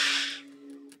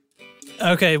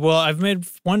 okay. Well, I've made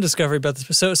one discovery about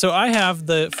this. So I have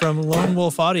from Lone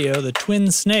Wolf Audio, the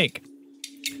Twin Snake,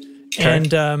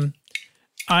 and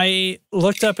I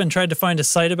looked up and tried to find a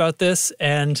site about this,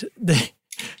 and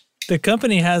the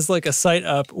company has like a site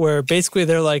up where basically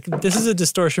they're like, this is a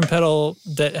distortion pedal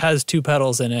that has 2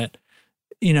 pedals in it.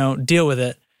 Deal with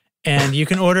it. And you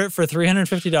can order it for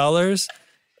 $350.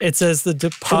 It says the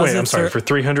deposits Wait, I'm sorry, for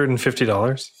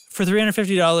 $350? For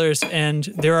 $350, and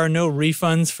there are no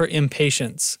refunds for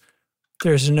impatience.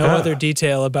 There's no other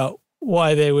detail about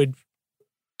why they would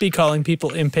be calling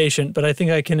people impatient, but I think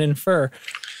I can infer.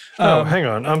 Hang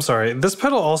on. I'm sorry. This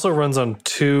pedal also runs on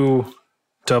 2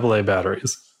 AA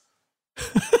batteries.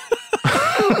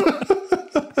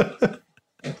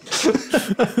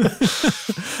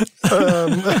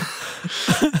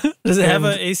 Does it have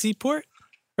an AC port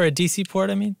or a DC port?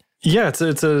 I mean, yeah, it's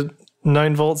a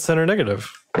 9-volt center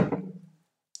negative,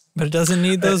 but it doesn't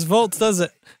need those volts, does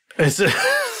it? Because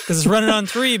it's running on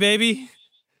 3, baby.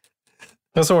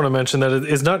 I also want to mention that it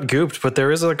is not gooped, but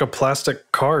there is like a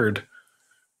plastic card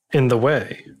in the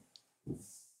way.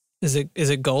 Is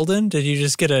it golden? Did you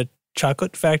just get a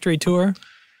chocolate factory tour?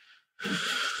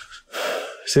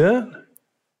 See that?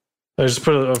 I just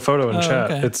put a photo in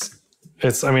chat. Okay.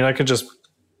 It's. I mean, I could just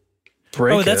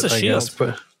break it. That's a shield. I guess,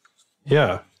 but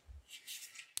yeah.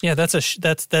 Yeah, that's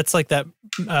like that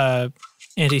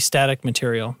anti-static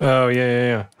material. Oh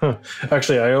yeah. Huh.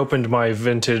 Actually, I opened my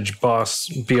vintage Boss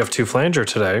BF2 flanger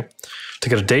today to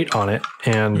get a date on it,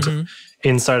 and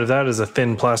inside of that is a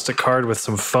thin plastic card with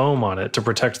some foam on it to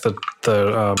protect the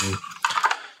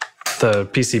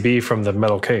PCB from the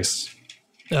metal case.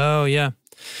 Oh yeah.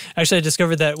 Actually, I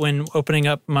discovered that when opening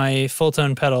up my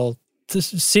full-tone pedal,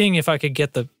 seeing if I could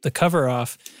get the cover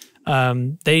off.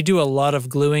 They do a lot of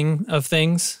gluing of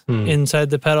things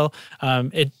inside the pedal.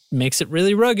 It makes it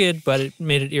really rugged, but it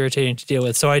made it irritating to deal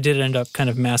with. So I did end up kind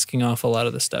of masking off a lot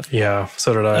of the stuff. Yeah,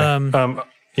 so did I.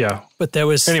 Yeah. But there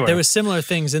was similar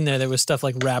things in there. There was stuff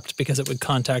like wrapped because it would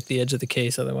contact the edge of the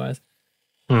case otherwise.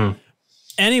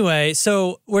 Anyway,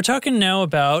 so we're talking now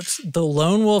about the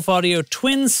Lone Wolf Audio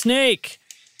Twin Snake.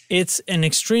 It's an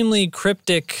extremely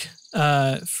cryptic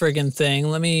friggin' thing.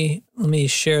 Let me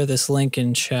share this link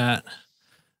in chat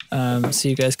so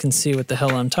you guys can see what the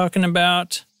hell I'm talking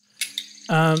about.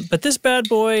 But this bad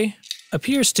boy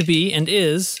appears to be and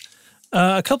is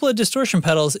a couple of distortion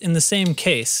pedals in the same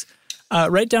case,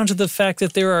 right down to the fact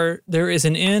that there is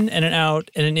an in and an out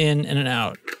and an in and an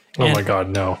out. Oh my God,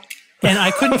 no! And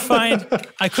I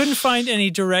couldn't find any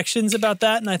directions about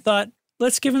that, and I thought,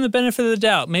 let's give them the benefit of the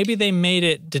doubt. Maybe they made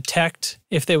it detect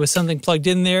if there was something plugged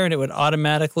in there and it would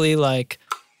automatically like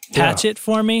patch it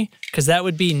for me, because that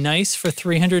would be nice for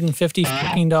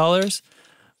 $350.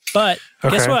 But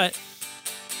guess what?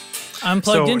 I'm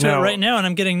plugged into it right now and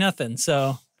I'm getting nothing.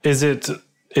 So is it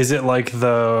like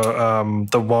the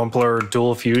Wampler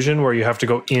dual fusion where you have to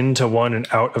go into one and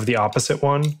out of the opposite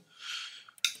one?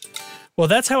 Well,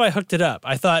 that's how I hooked it up.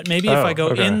 I thought maybe if I go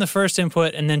in the first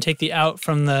input and then take the out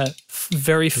from the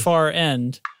very far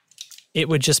end, it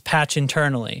would just patch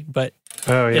internally. But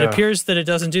it appears that it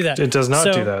doesn't do that. It does not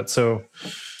do that. So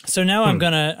now I'm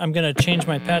gonna change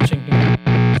my patching here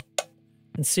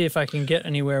and see if I can get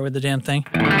anywhere with the damn thing.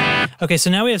 Okay,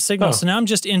 so now we have signal. So now I'm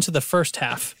just into the first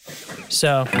half.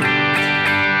 So,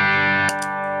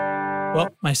 well,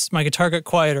 my guitar got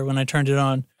quieter when I turned it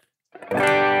on.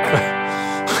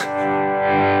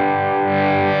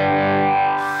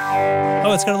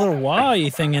 Oh, it's got a little wah-y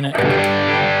thing in it. Oh,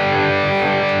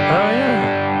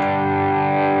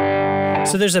 yeah.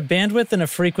 So there's a bandwidth and a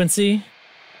frequency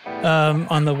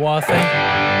on the wah thing.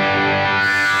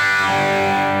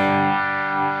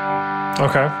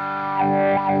 Okay.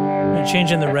 And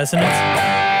changing the resonance.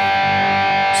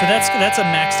 So that's a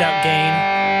maxed out gain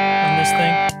on this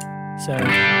thing. So...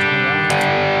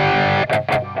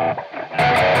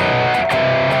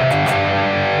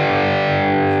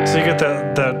 So you get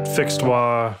that fixed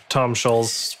wah Tom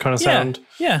Scholz kind of sound.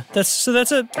 Yeah. That's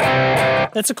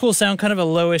a cool sound, kind of a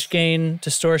lowish gain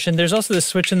distortion. There's also this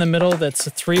switch in the middle that's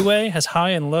a 3-way, has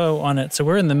high and low on it. So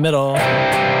we're in the middle.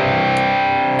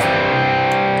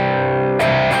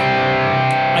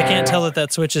 tell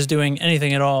that switch is doing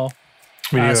anything at all.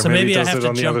 So maybe I have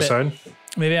to jump it. Side?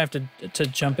 Maybe I have to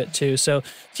jump it too. So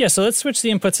yeah, so let's switch the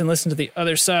inputs and listen to the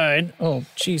other side. Oh,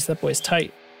 geez, that boy's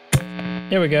tight.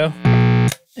 There we go.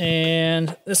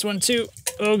 And this one too.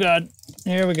 Oh God,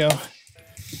 there we go.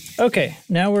 Okay,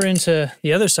 now we're into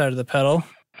the other side of the pedal.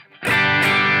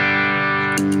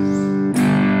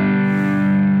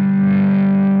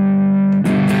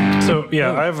 So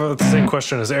yeah, I have the same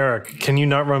question as Eric. Can you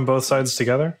not run both sides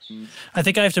together? I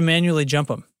think I have to manually jump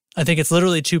them. I think it's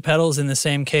literally two pedals in the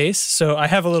same case. So I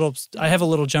have a little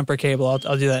jumper cable.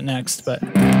 I'll do that next. But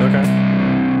okay.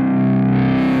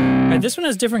 All right, this one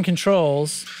has different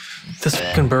controls. This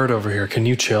fucking bird over here. Can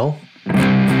you chill?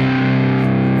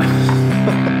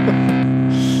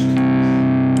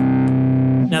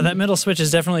 Now that middle switch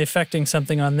is definitely affecting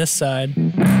something on this side.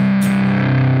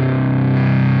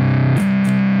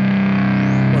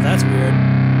 Well, that's weird.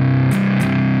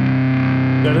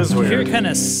 That is weird. You hear it kind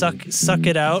of suck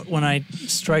it out when I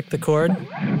strike the chord?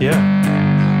 Yeah.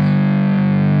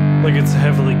 Like it's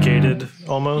heavily gated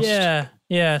almost?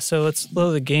 Yeah. So let's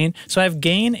lower the gain. So I have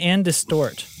gain and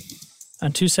distort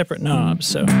on two separate knobs.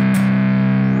 So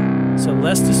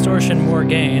less distortion, more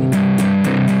gain.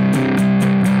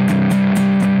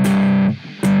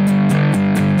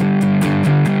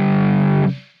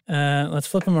 Let's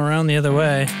flip them around the other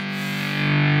way.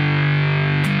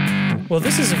 Well,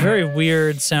 this is a very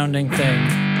weird sounding thing.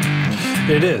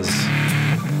 It is.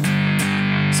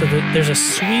 So there's a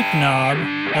sweep knob.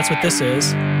 That's what this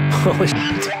is. Holy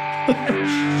shit.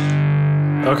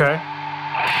 Okay.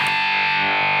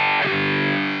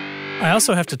 I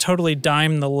also have to totally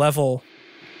dime the level.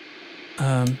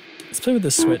 Let's play with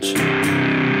this switch.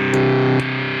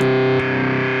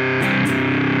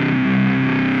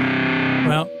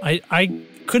 Well, I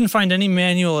couldn't find any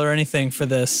manual or anything for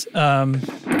this.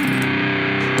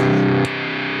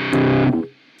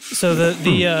 So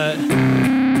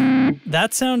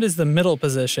that sound is the middle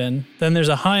position. Then there's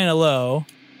a high and a low.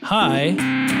 High.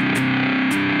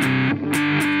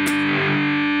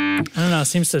 I don't know. It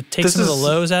seems to take some of the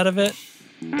lows out of it.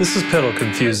 This pedal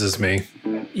confuses me.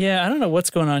 Yeah, I don't know what's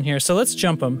going on here. So let's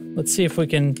jump them. Let's see if we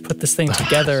can put this thing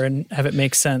together and have it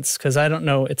make sense. Because I don't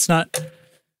know. It's not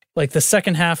like the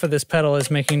second half of this pedal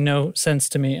is making no sense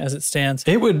to me as it stands.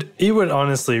 It would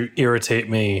honestly irritate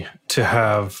me to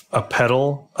have a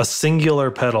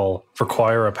singular pedal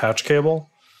require a patch cable.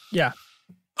 Yeah.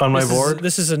 On my board.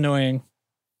 This is annoying.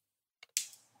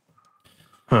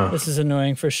 Huh. This is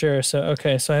annoying for sure. So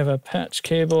I have a patch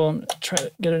cable. I'm gonna try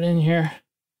to get it in here.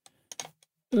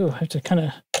 Ooh, I have to kind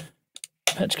of,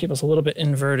 patch cable's a little bit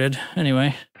inverted.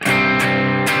 Anyway.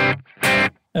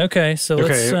 Okay, so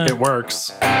let's... it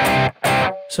works.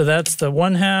 So that's the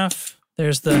one half.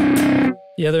 There's the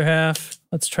other half.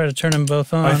 Let's try to turn them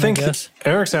both on, I guess.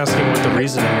 Eric's asking what the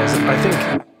reasoning is. I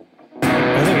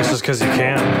think it's just because you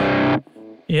can.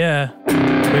 Yeah.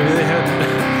 Maybe they had...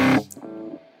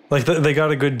 Like, they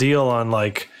got a good deal on,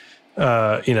 like,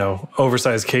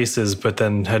 oversized cases, but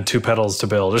then had two pedals to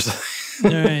build or something.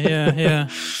 Right, yeah.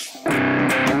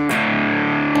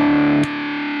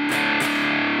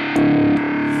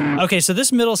 Okay, so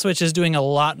this middle switch is doing a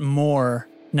lot more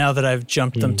now that I've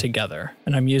jumped them together,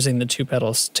 and I'm using the two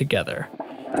pedals together.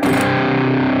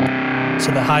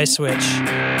 So the high switch,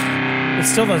 it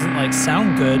still doesn't like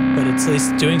sound good, but it's at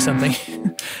least doing something.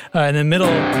 And the middle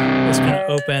is kind of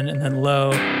open, and then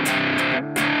low.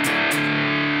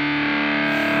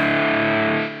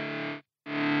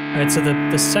 All right, so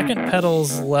the second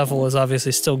pedal's level is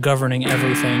obviously still governing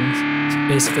everything. So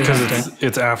basically, because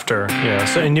it's after, yeah.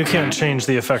 So and you can't change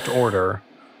the effect order.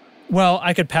 Well,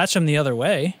 I could patch them the other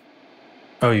way.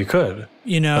 Oh, you could.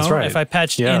 That's right. If I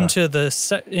patched into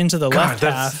the left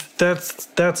half.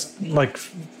 That's like,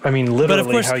 I mean,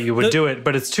 literally how you would do it,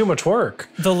 but it's too much work.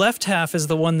 The left half is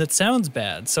the one that sounds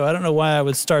bad, so I don't know why I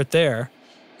would start there.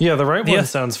 Yeah, the right one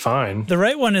sounds fine. The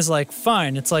right one is like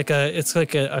fine. It's like a cocked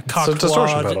wah. It's a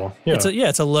distortion pedal. Yeah.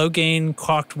 It's a low gain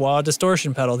cocked wah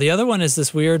distortion pedal. The other one is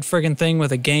this weird friggin' thing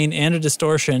with a gain and a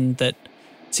distortion that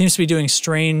seems to be doing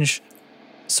strange,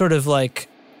 sort of like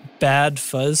bad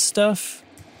fuzz stuff,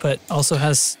 but also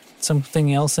has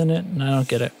something else in it, and I don't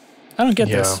get it. I don't get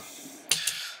this.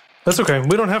 That's okay.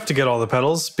 We don't have to get all the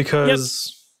pedals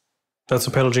because that's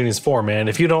what Pedal Genie's for, man.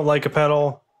 If you don't like a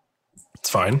pedal,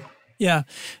 it's fine. Yeah.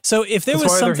 So if there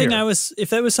was something I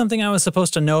was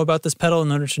supposed to know about this pedal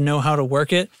in order to know how to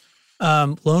work it,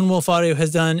 Lone Wolf Audio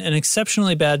has done an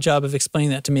exceptionally bad job of explaining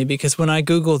that to me, because when I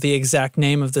Google the exact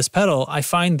name of this pedal, I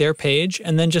find their page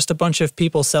and then just a bunch of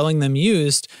people selling them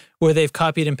used where they've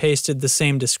copied and pasted the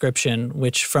same description,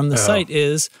 which from the site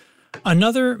is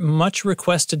Another much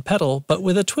requested pedal, but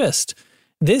with a twist.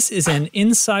 This is an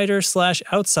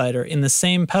insider/outsider in the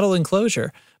same pedal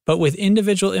enclosure, but with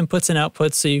individual inputs and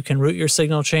outputs so you can route your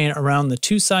signal chain around the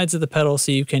two sides of the pedal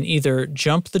so you can either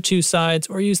jump the two sides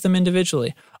or use them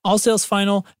individually. All sales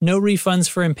final, no refunds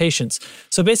for impatience.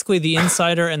 So basically the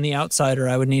insider and the outsider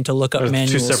I would need to look up There's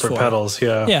manuals two separate for. pedals,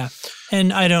 yeah. Yeah.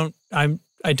 And I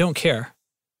don't care.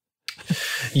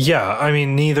 Yeah, I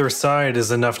mean, neither side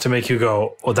is enough to make you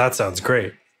go, well, that sounds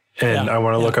great. And I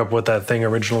want to look up what that thing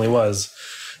originally was.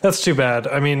 That's too bad.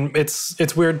 I mean,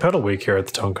 it's weird pedal week here at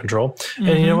the Tone Control.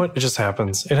 And you know what? It just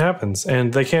happens. It happens.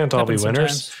 And they can't all be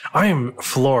winners. Sometimes. I am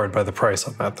floored by the price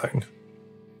on that thing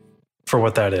for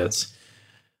what that is.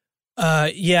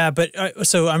 Yeah, but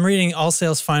so I'm reading all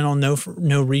sales final, no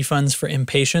refunds for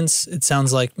impatience. It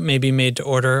sounds like maybe made to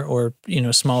order or,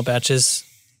 small batches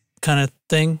kind of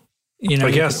thing.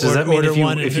 I guess, does that mean order if you,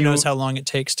 one and if who you knows how long it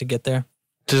takes to get there?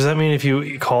 Does that mean if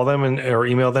you call them or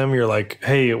email them, you're like,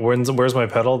 hey, where's my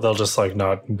pedal? They'll just like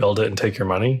not build it and take your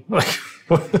money? Like,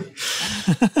 Well,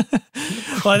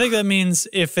 I think that means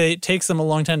if it takes them a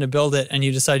long time to build it and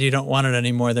you decide you don't want it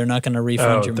anymore, they're not going to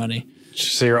refund your money.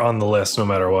 So you're on the list no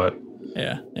matter what.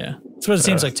 Yeah. That's what it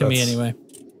seems like to me anyway.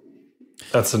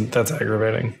 That's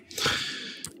aggravating.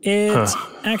 It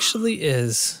actually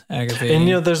is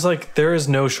aggravating. And there is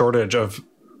no shortage of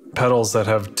pedals that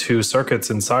have two circuits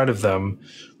inside of them.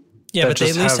 Yeah, but they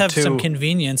at least have some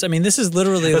convenience. I mean, this is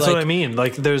literally That's what I mean.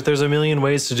 Like there's a million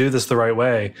ways to do this the right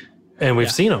way, and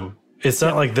we've seen them. It's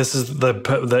not like this is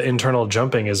the internal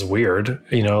jumping is weird.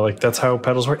 Like that's how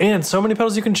pedals work. And so many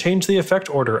pedals you can change the effect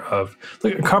order of.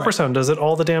 Like Copper Sound does it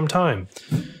all the damn time.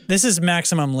 This is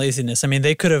maximum laziness. I mean,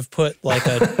 they could have put like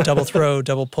a double throw,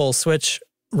 double pull switch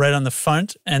right on the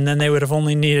front, and then they would have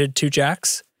only needed two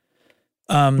jacks.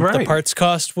 The parts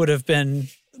cost would have been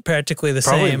practically the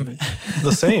same.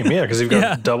 The same, yeah, because you've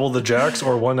got double the jacks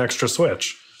or one extra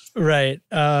switch. Right.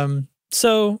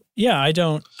 So yeah, I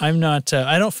don't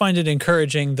find it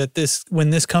encouraging that when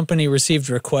this company received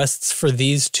requests for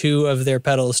these two of their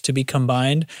pedals to be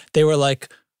combined, they were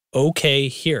like, okay,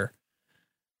 here.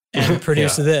 And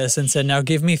produced this and said, now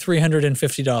give me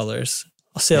 $350.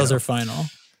 Sales are final.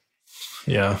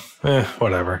 Yeah.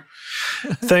 Whatever.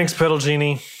 Thanks, Pedal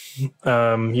Genie.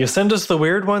 You send us the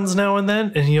weird ones now and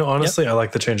then, and honestly, I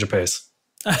like the change of pace.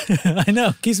 I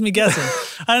know, keeps me guessing.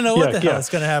 I don't know what the hell is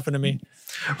going to happen to me.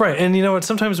 Right, and you know what?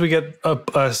 Sometimes we get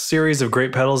a series of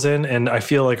great pedals in, and I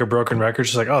feel like a broken record.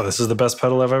 Just like, oh, this is the best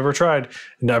pedal I've ever tried,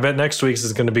 and I bet next week's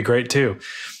is going to be great too.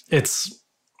 It's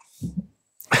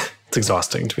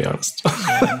exhausting, to be honest.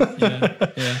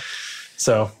 Yeah.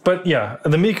 So, but yeah,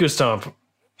 the Miku Stomp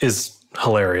is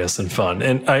hilarious and fun.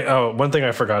 And one thing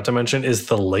I forgot to mention is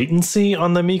the latency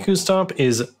on the Miku Stomp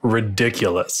is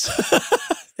ridiculous.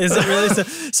 Is it really?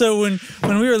 So when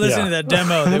we were listening to that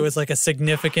demo, there was like a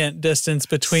significant distance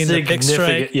between the pick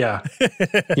strike. Yeah.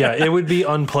 Yeah, it would be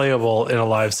unplayable in a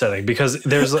live setting because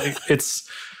there's like it's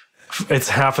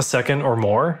half a second or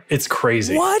more. It's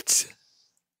crazy. What?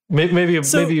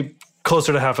 Maybe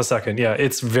closer to half a second. Yeah,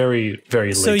 it's very, very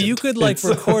latent. So you could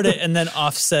record it and then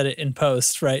offset it in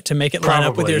post, right, to make it line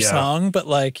up with your song,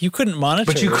 but you couldn't monitor.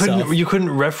 But you couldn't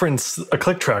reference a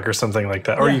click track or something like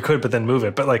that, or you could, but then move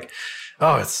it. But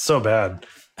it's so bad.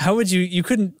 How would you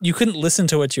couldn't listen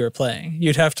to what you were playing?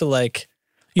 You'd have to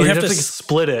you'd have to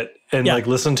split it and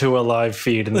listen to a live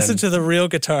feed and listen to the real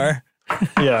guitar.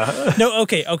 Yeah. No,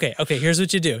 okay. Here's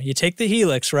what you do. You take the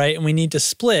Helix, right? And we need to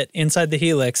split inside the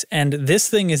Helix, and this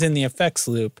thing is in the effects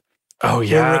loop. Oh,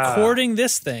 yeah. We're recording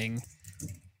this thing,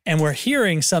 and we're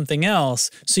hearing something else.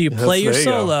 So you play your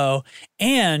solo,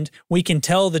 and we can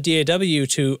tell the DAW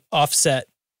to offset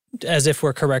as if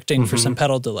we're correcting for some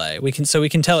pedal delay. We can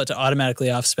tell it to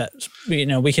automatically offset.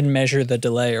 We can measure the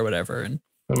delay or whatever. And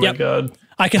oh my God.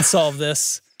 I can solve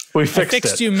this. I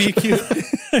fixed you, Miku.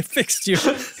 I fixed you.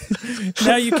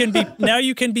 Now you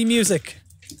can be music.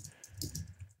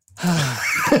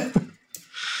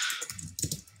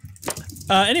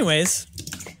 Anyways.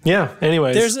 Yeah.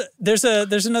 Anyways.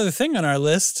 There's another thing on our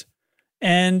list,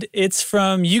 and it's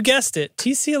from, you guessed it,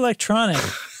 TC Electronic.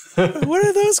 What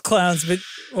are those clowns? Did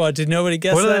nobody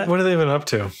guess that? What have they been up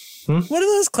to? What have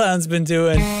those clowns been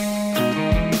doing?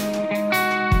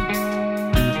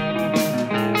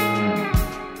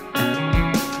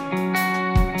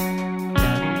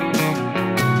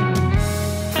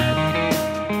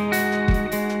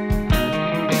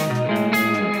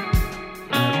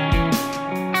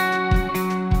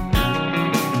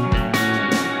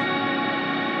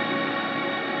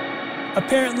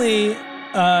 Apparently,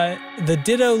 the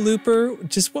Ditto looper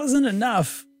just wasn't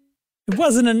enough. It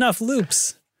wasn't enough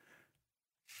loops.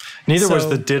 Neither was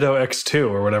the Ditto X2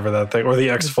 or whatever that thing, or the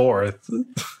X4.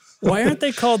 Why aren't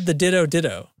they called the Ditto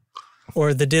Ditto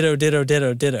or the Ditto Ditto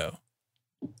Ditto Ditto?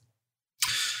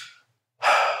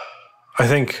 I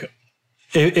think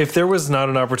if there was not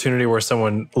an opportunity where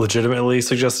someone legitimately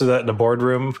suggested that in a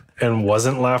boardroom and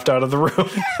wasn't laughed out of the room.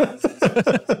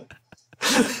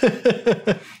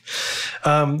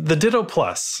 The Ditto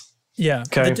Plus. Yeah,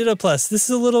 the Ditto Plus. This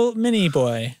is a little mini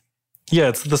boy. Yeah,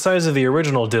 it's the size of the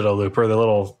original Ditto looper, the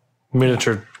little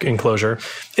miniature enclosure.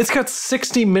 It's got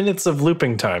 60 minutes of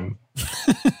looping time.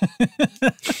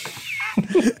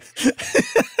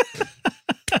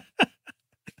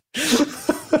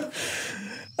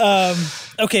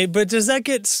 Okay, but does that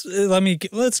get,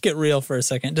 let's get real for a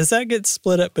second. Does that get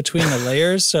split up between the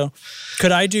layers? So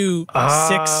could I do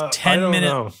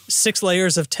 6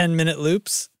 layers of 10-minute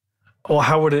loops? Well,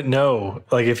 how would it know?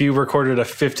 Like if you recorded a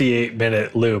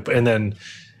 58-minute loop and then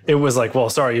it was like, well,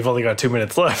 sorry, you've only got 2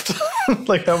 minutes left.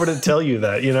 Like, how would it tell you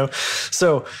that, you know?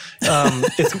 So,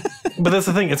 but that's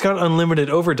the thing. It's got unlimited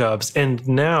overdubs, and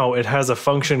now it has a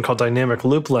function called dynamic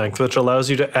loop length, which allows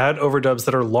you to add overdubs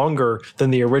that are longer than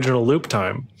the original loop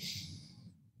time.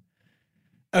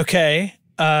 Okay.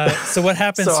 So what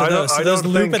happens to those? So those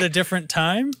loop at a different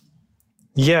time?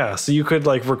 Yeah. So you could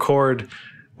like record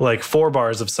like 4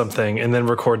 bars of something and then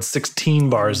record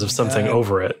 16 bars of something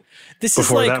over it.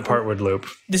 Before that part would loop.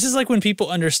 This is like when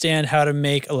people understand how to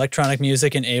make electronic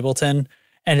music in Ableton,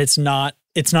 and it's not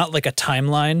like a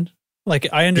timeline. Like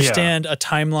I understand a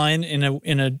timeline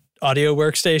in a audio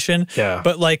workstation,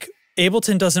 but like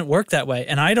Ableton doesn't work that way.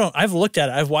 And I've looked at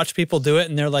it. I've watched people do it,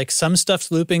 and they're like, some stuff's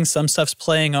looping, some stuff's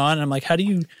playing on. And I'm like, how do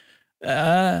you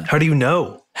know? How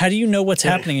do you know what's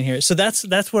happening in here? So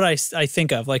that's what I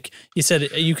think of. Like you said,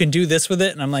 you can do this with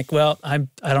it, and I'm like, well, I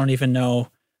don't even know.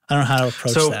 I don't know how to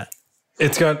approach that.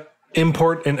 It's got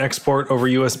import and export over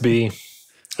USB.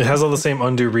 It has all the same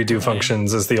undo redo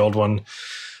functions as the old one.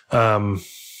 And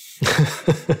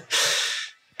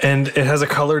it has a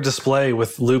color display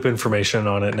with loop information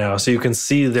on it now. So you can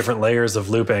see the different layers of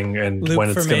looping and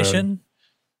when it's going to.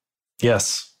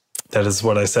 Yes, that is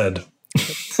what I said.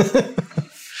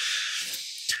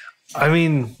 I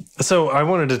mean, so I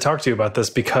wanted to talk to you about this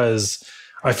because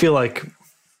I feel like,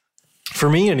 for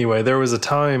me anyway, there was a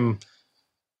time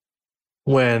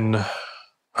when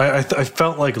I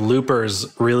felt like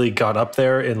loopers really got up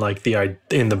there in like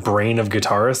in the brain of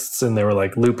guitarists, and they were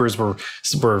like, loopers were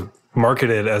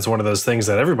marketed as one of those things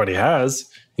that everybody has.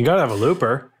 You got to have a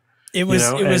looper. It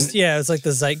was like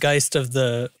the zeitgeist of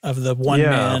the one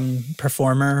man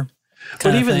performer.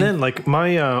 But even then, like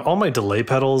my all my delay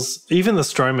pedals, even the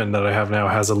Strymon that I have now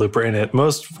has a looper in it.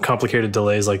 Most complicated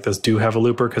delays like this do have a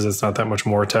looper because it's not that much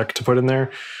more tech to put in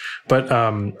there. But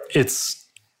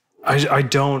I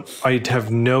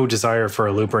have no desire for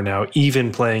a looper now,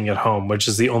 even playing at home, which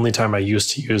is the only time I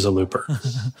used to use a looper.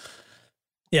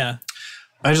 Yeah.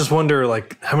 I just wonder,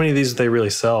 like, how many of these do they really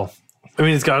sell? I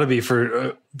mean, it's got to be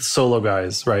for solo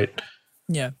guys, right?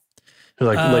 Yeah. Who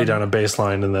lay down a bass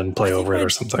line and then play over it or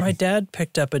something. My dad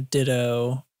picked up a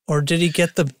Ditto, or did he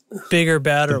get the bigger,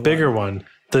 badder one? The bigger one.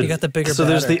 He got the bigger, So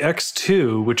there's the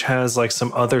X2, which has like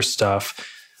some other stuff.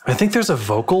 I think there's a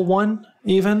vocal one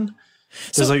even.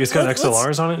 There's it's got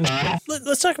XLRs on it.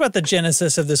 Let's talk about the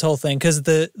genesis of this whole thing, because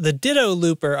the Ditto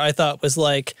looper I thought was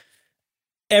like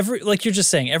like you're just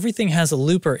saying, everything has a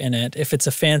looper in it if it's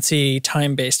a fancy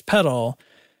time-based pedal.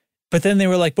 But then they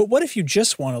were like, but what if you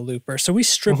just want a looper? So we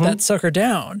stripped that sucker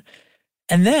down.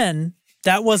 And then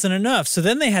that wasn't enough. So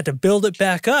then they had to build it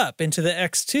back up into the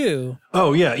X2.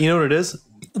 Oh yeah, you know what it is?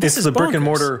 It's the brick and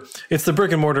mortar. It's the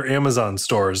brick and mortar Amazon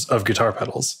stores of guitar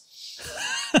pedals.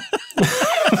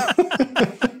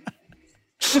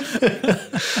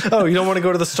 Oh, you don't want to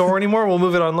go to the store anymore? We'll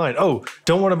move it online. Oh,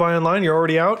 don't want to buy online? You're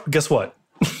already out? Guess what?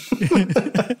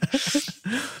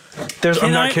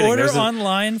 Can I order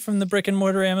online from the brick and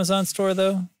mortar Amazon store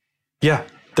though? Yeah,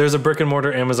 there's a brick and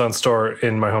mortar Amazon store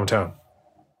in my hometown.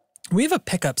 We have a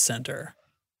pickup center.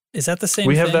 Is that the same thing?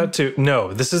 We have that too.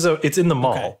 No, it's in the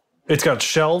mall. Okay. It's got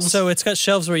shelves. So it's got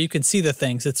shelves where you can see the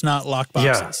things. It's not locked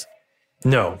boxes. Yeah.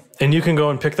 No. And you can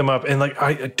go and pick them up. And like,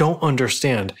 I don't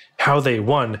understand how they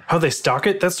stock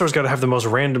it. That store's got to have the most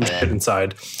random shit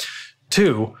inside.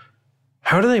 2,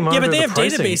 how do they monitor the pricing? Yeah, but they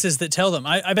have databases that tell them.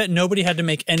 I bet nobody had to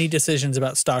make any decisions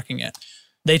about stocking it.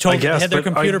 They they had their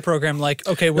computer program like,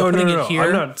 okay, we're putting it here.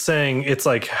 I'm not saying it's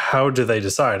like, how do they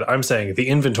decide? I'm saying the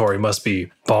inventory must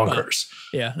be bonkers.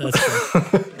 Well, yeah, that's true.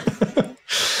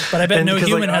 But I bet no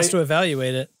human has to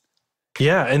evaluate it.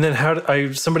 Yeah, and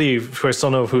then somebody who I still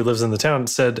know who lives in the town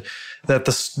said that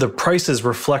the prices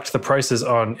reflect the prices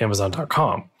on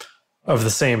Amazon.com of the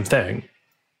same thing.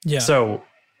 Yeah. So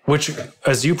which,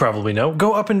 as you probably know,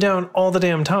 go up and down all the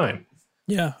damn time.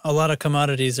 Yeah, a lot of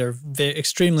commodities are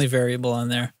extremely variable on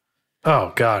there.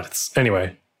 Oh, God.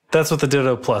 Anyway, that's what the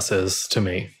Ditto Plus is to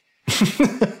me.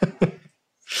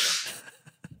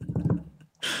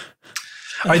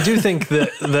 I do think that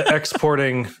the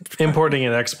importing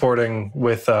and exporting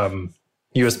with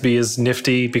USB is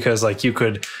nifty because like you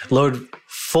could load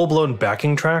full-blown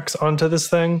backing tracks onto this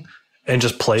thing and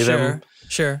just play them.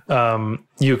 Sure.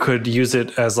 You could use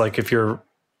it as like if you're,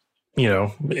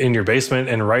 in your basement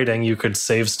and writing, you could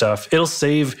save stuff. It'll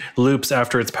save loops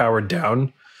after it's powered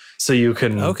down, so you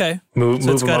can move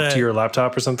them up to your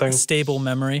laptop or something. Stable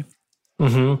memory.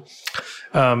 Mm-hmm.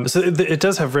 So it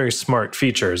does have very smart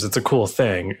features. It's a cool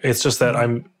thing. It's just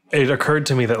that it occurred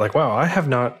to me that like, wow, I have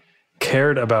not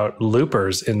cared about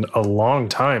loopers in a long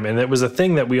time, and it was a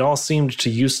thing that we all seemed to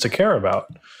used to care about.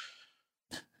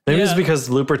 Maybe it's because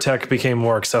looper tech became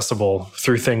more accessible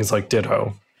through things like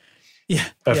Ditto.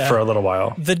 For a little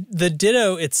while. The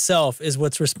Ditto itself is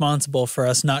what's responsible for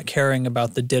us not caring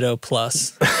about the Ditto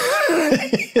Plus.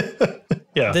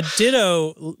 Yeah. The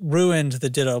Ditto ruined the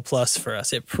Ditto Plus for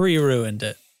us. It pre-ruined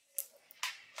it.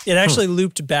 It actually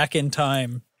looped back in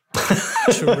time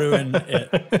to ruin it.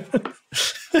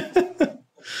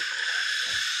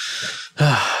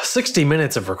 60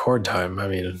 minutes of record time. I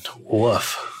mean,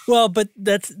 woof. Well, but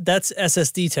that's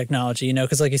SSD technology,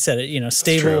 because like you said,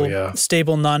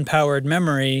 stable non-powered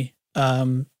memory,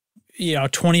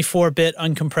 24-bit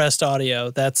uncompressed audio.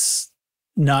 That's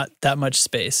not that much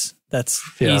space. That's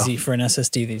easy for an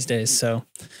SSD these days. So,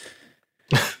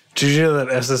 did you know that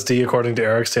SSD, according to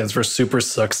Eric, stands for Super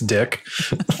Sucks Dick?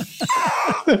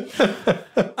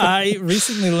 I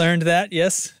recently learned that.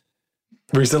 Yes.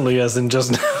 Recently, as in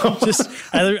just now.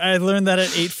 I learned that at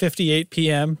 8:58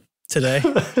 p.m. today.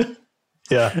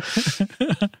 Yeah.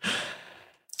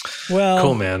 Well,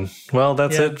 cool, man. Well,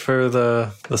 that's it for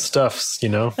the stuffs,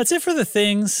 That's it for the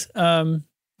things. But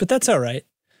that's all right.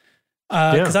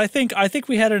 Because I think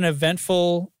we had an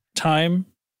eventful time,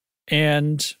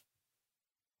 and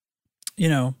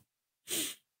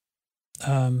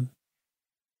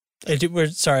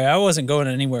sorry, I wasn't going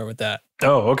anywhere with that.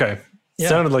 Oh, okay. Yeah.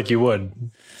 Sounded like you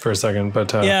would for a second, but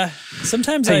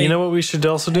sometimes you know what we should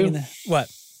also do? What?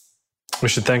 We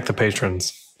should thank the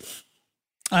patrons.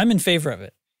 I'm in favor of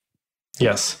it.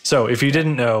 Yes. So if you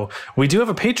didn't know, we do have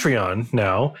a Patreon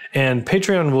now, and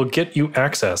Patreon will get you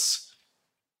access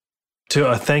to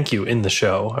a thank you in the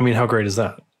show. I mean, how great is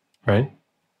that? Right?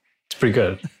 It's pretty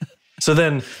good. So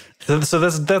that's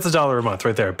 $1 a month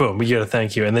right there. Boom. We get a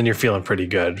thank you, and then you're feeling pretty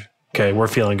good. Okay. We're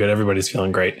feeling good. Everybody's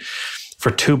feeling great.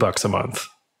 For $2 a month,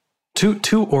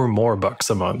 two or more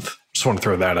bucks a month. Just want to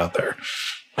throw that out there.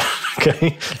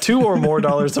 Okay, $2 or more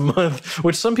a month,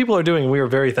 which some people are doing, and we are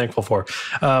very thankful for.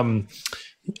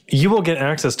 You will get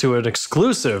access to an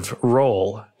exclusive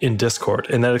role in Discord,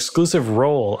 and that exclusive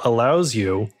role allows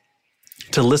you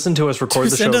to listen to us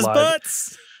record the show live. Send us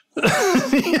butts.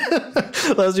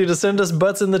 Allows you to send us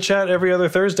butts in the chat every other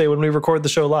Thursday when we record the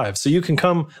show live. So you can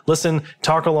come, listen,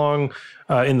 talk along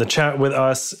in the chat with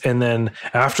us, and then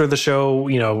after the show,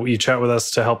 you chat with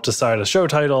us to help decide a show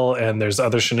title, and there's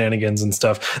other shenanigans and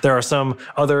stuff. There are some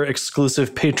other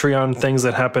exclusive Patreon things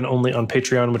that happen only on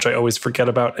Patreon, which I always forget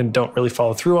about and don't really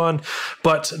follow through on,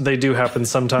 but they do happen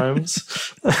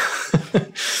sometimes.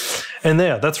 And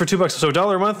that's for $2. So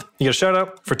 $1 a month, you get a shout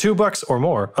out. For $2 or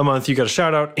more a month, you get a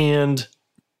shout out and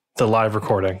the live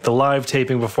recording, the live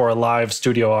taping before a live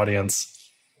studio audience.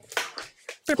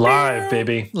 Live,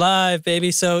 baby. Live,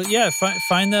 baby. So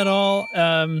find that all.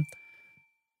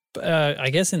 I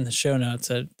guess in the show notes.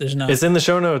 There's not. It's in the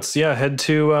show notes. Yeah, head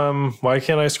to why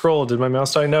can't I scroll? Did my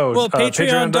mouse die? No. Well,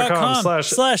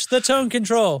 patreon.com/the tone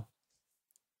control.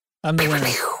 I'm the winner.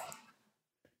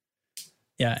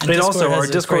 Yeah, and also our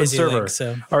Discord server.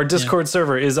 Our Discord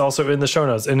server is also in the show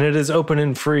notes, and it is open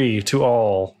and free to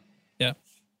all. Yeah.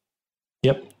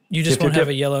 Yep. You just won't have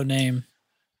a yellow name.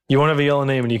 You won't have a yellow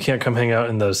name, and you can't come hang out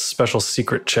in the special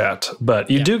secret chat.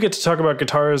 But you do get to talk about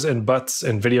guitars and butts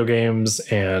and video games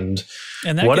and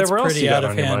that whatever gets else pretty you got out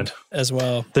of on your hand mind as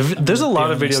well. There's a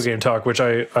lot of video game talk, which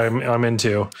I'm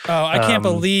into. Oh, I can't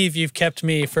believe you've kept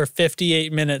me for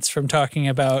 58 minutes from talking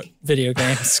about video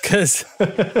games, because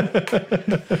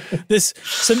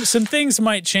some things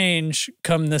might change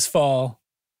come this fall.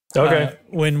 Okay.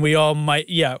 When we all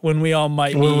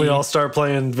start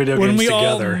playing video games together. When we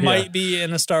all might be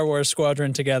in a Star Wars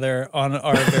squadron together on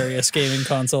our various gaming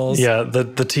consoles. Yeah, the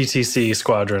TTC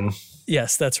squadron.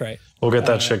 Yes, that's right. We'll get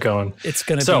that shit going. It's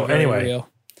going to be very real.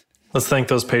 Let's thank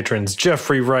those patrons: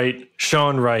 Jeffrey Wright,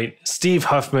 Sean Wright, Steve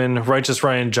Huffman, Righteous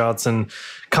Ryan Johnson,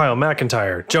 Kyle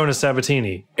McIntyre, Jonas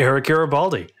Sabatini, Eric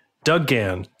Garibaldi, Doug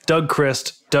Gann, Doug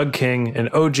Christ, Doug King, and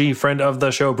OG friend of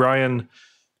the show, Brian.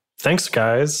 Thanks,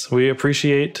 guys. We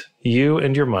appreciate you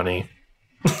and your money.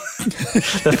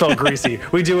 That felt greasy.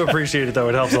 We do appreciate it, though.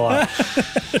 It helps a lot.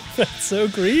 That's so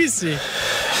greasy.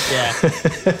 Yeah.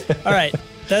 All right.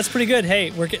 That's pretty good. Hey,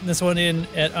 we're getting this one in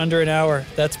at under an hour.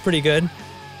 That's pretty good.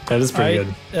 That is pretty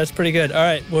good. That's pretty good. All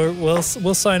right. We'll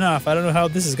sign off. I don't know how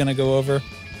this is going to go over.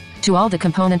 To all the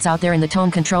components out there in the tone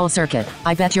control circuit,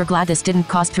 I bet you're glad this didn't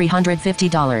cost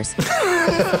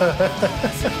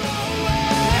 $350.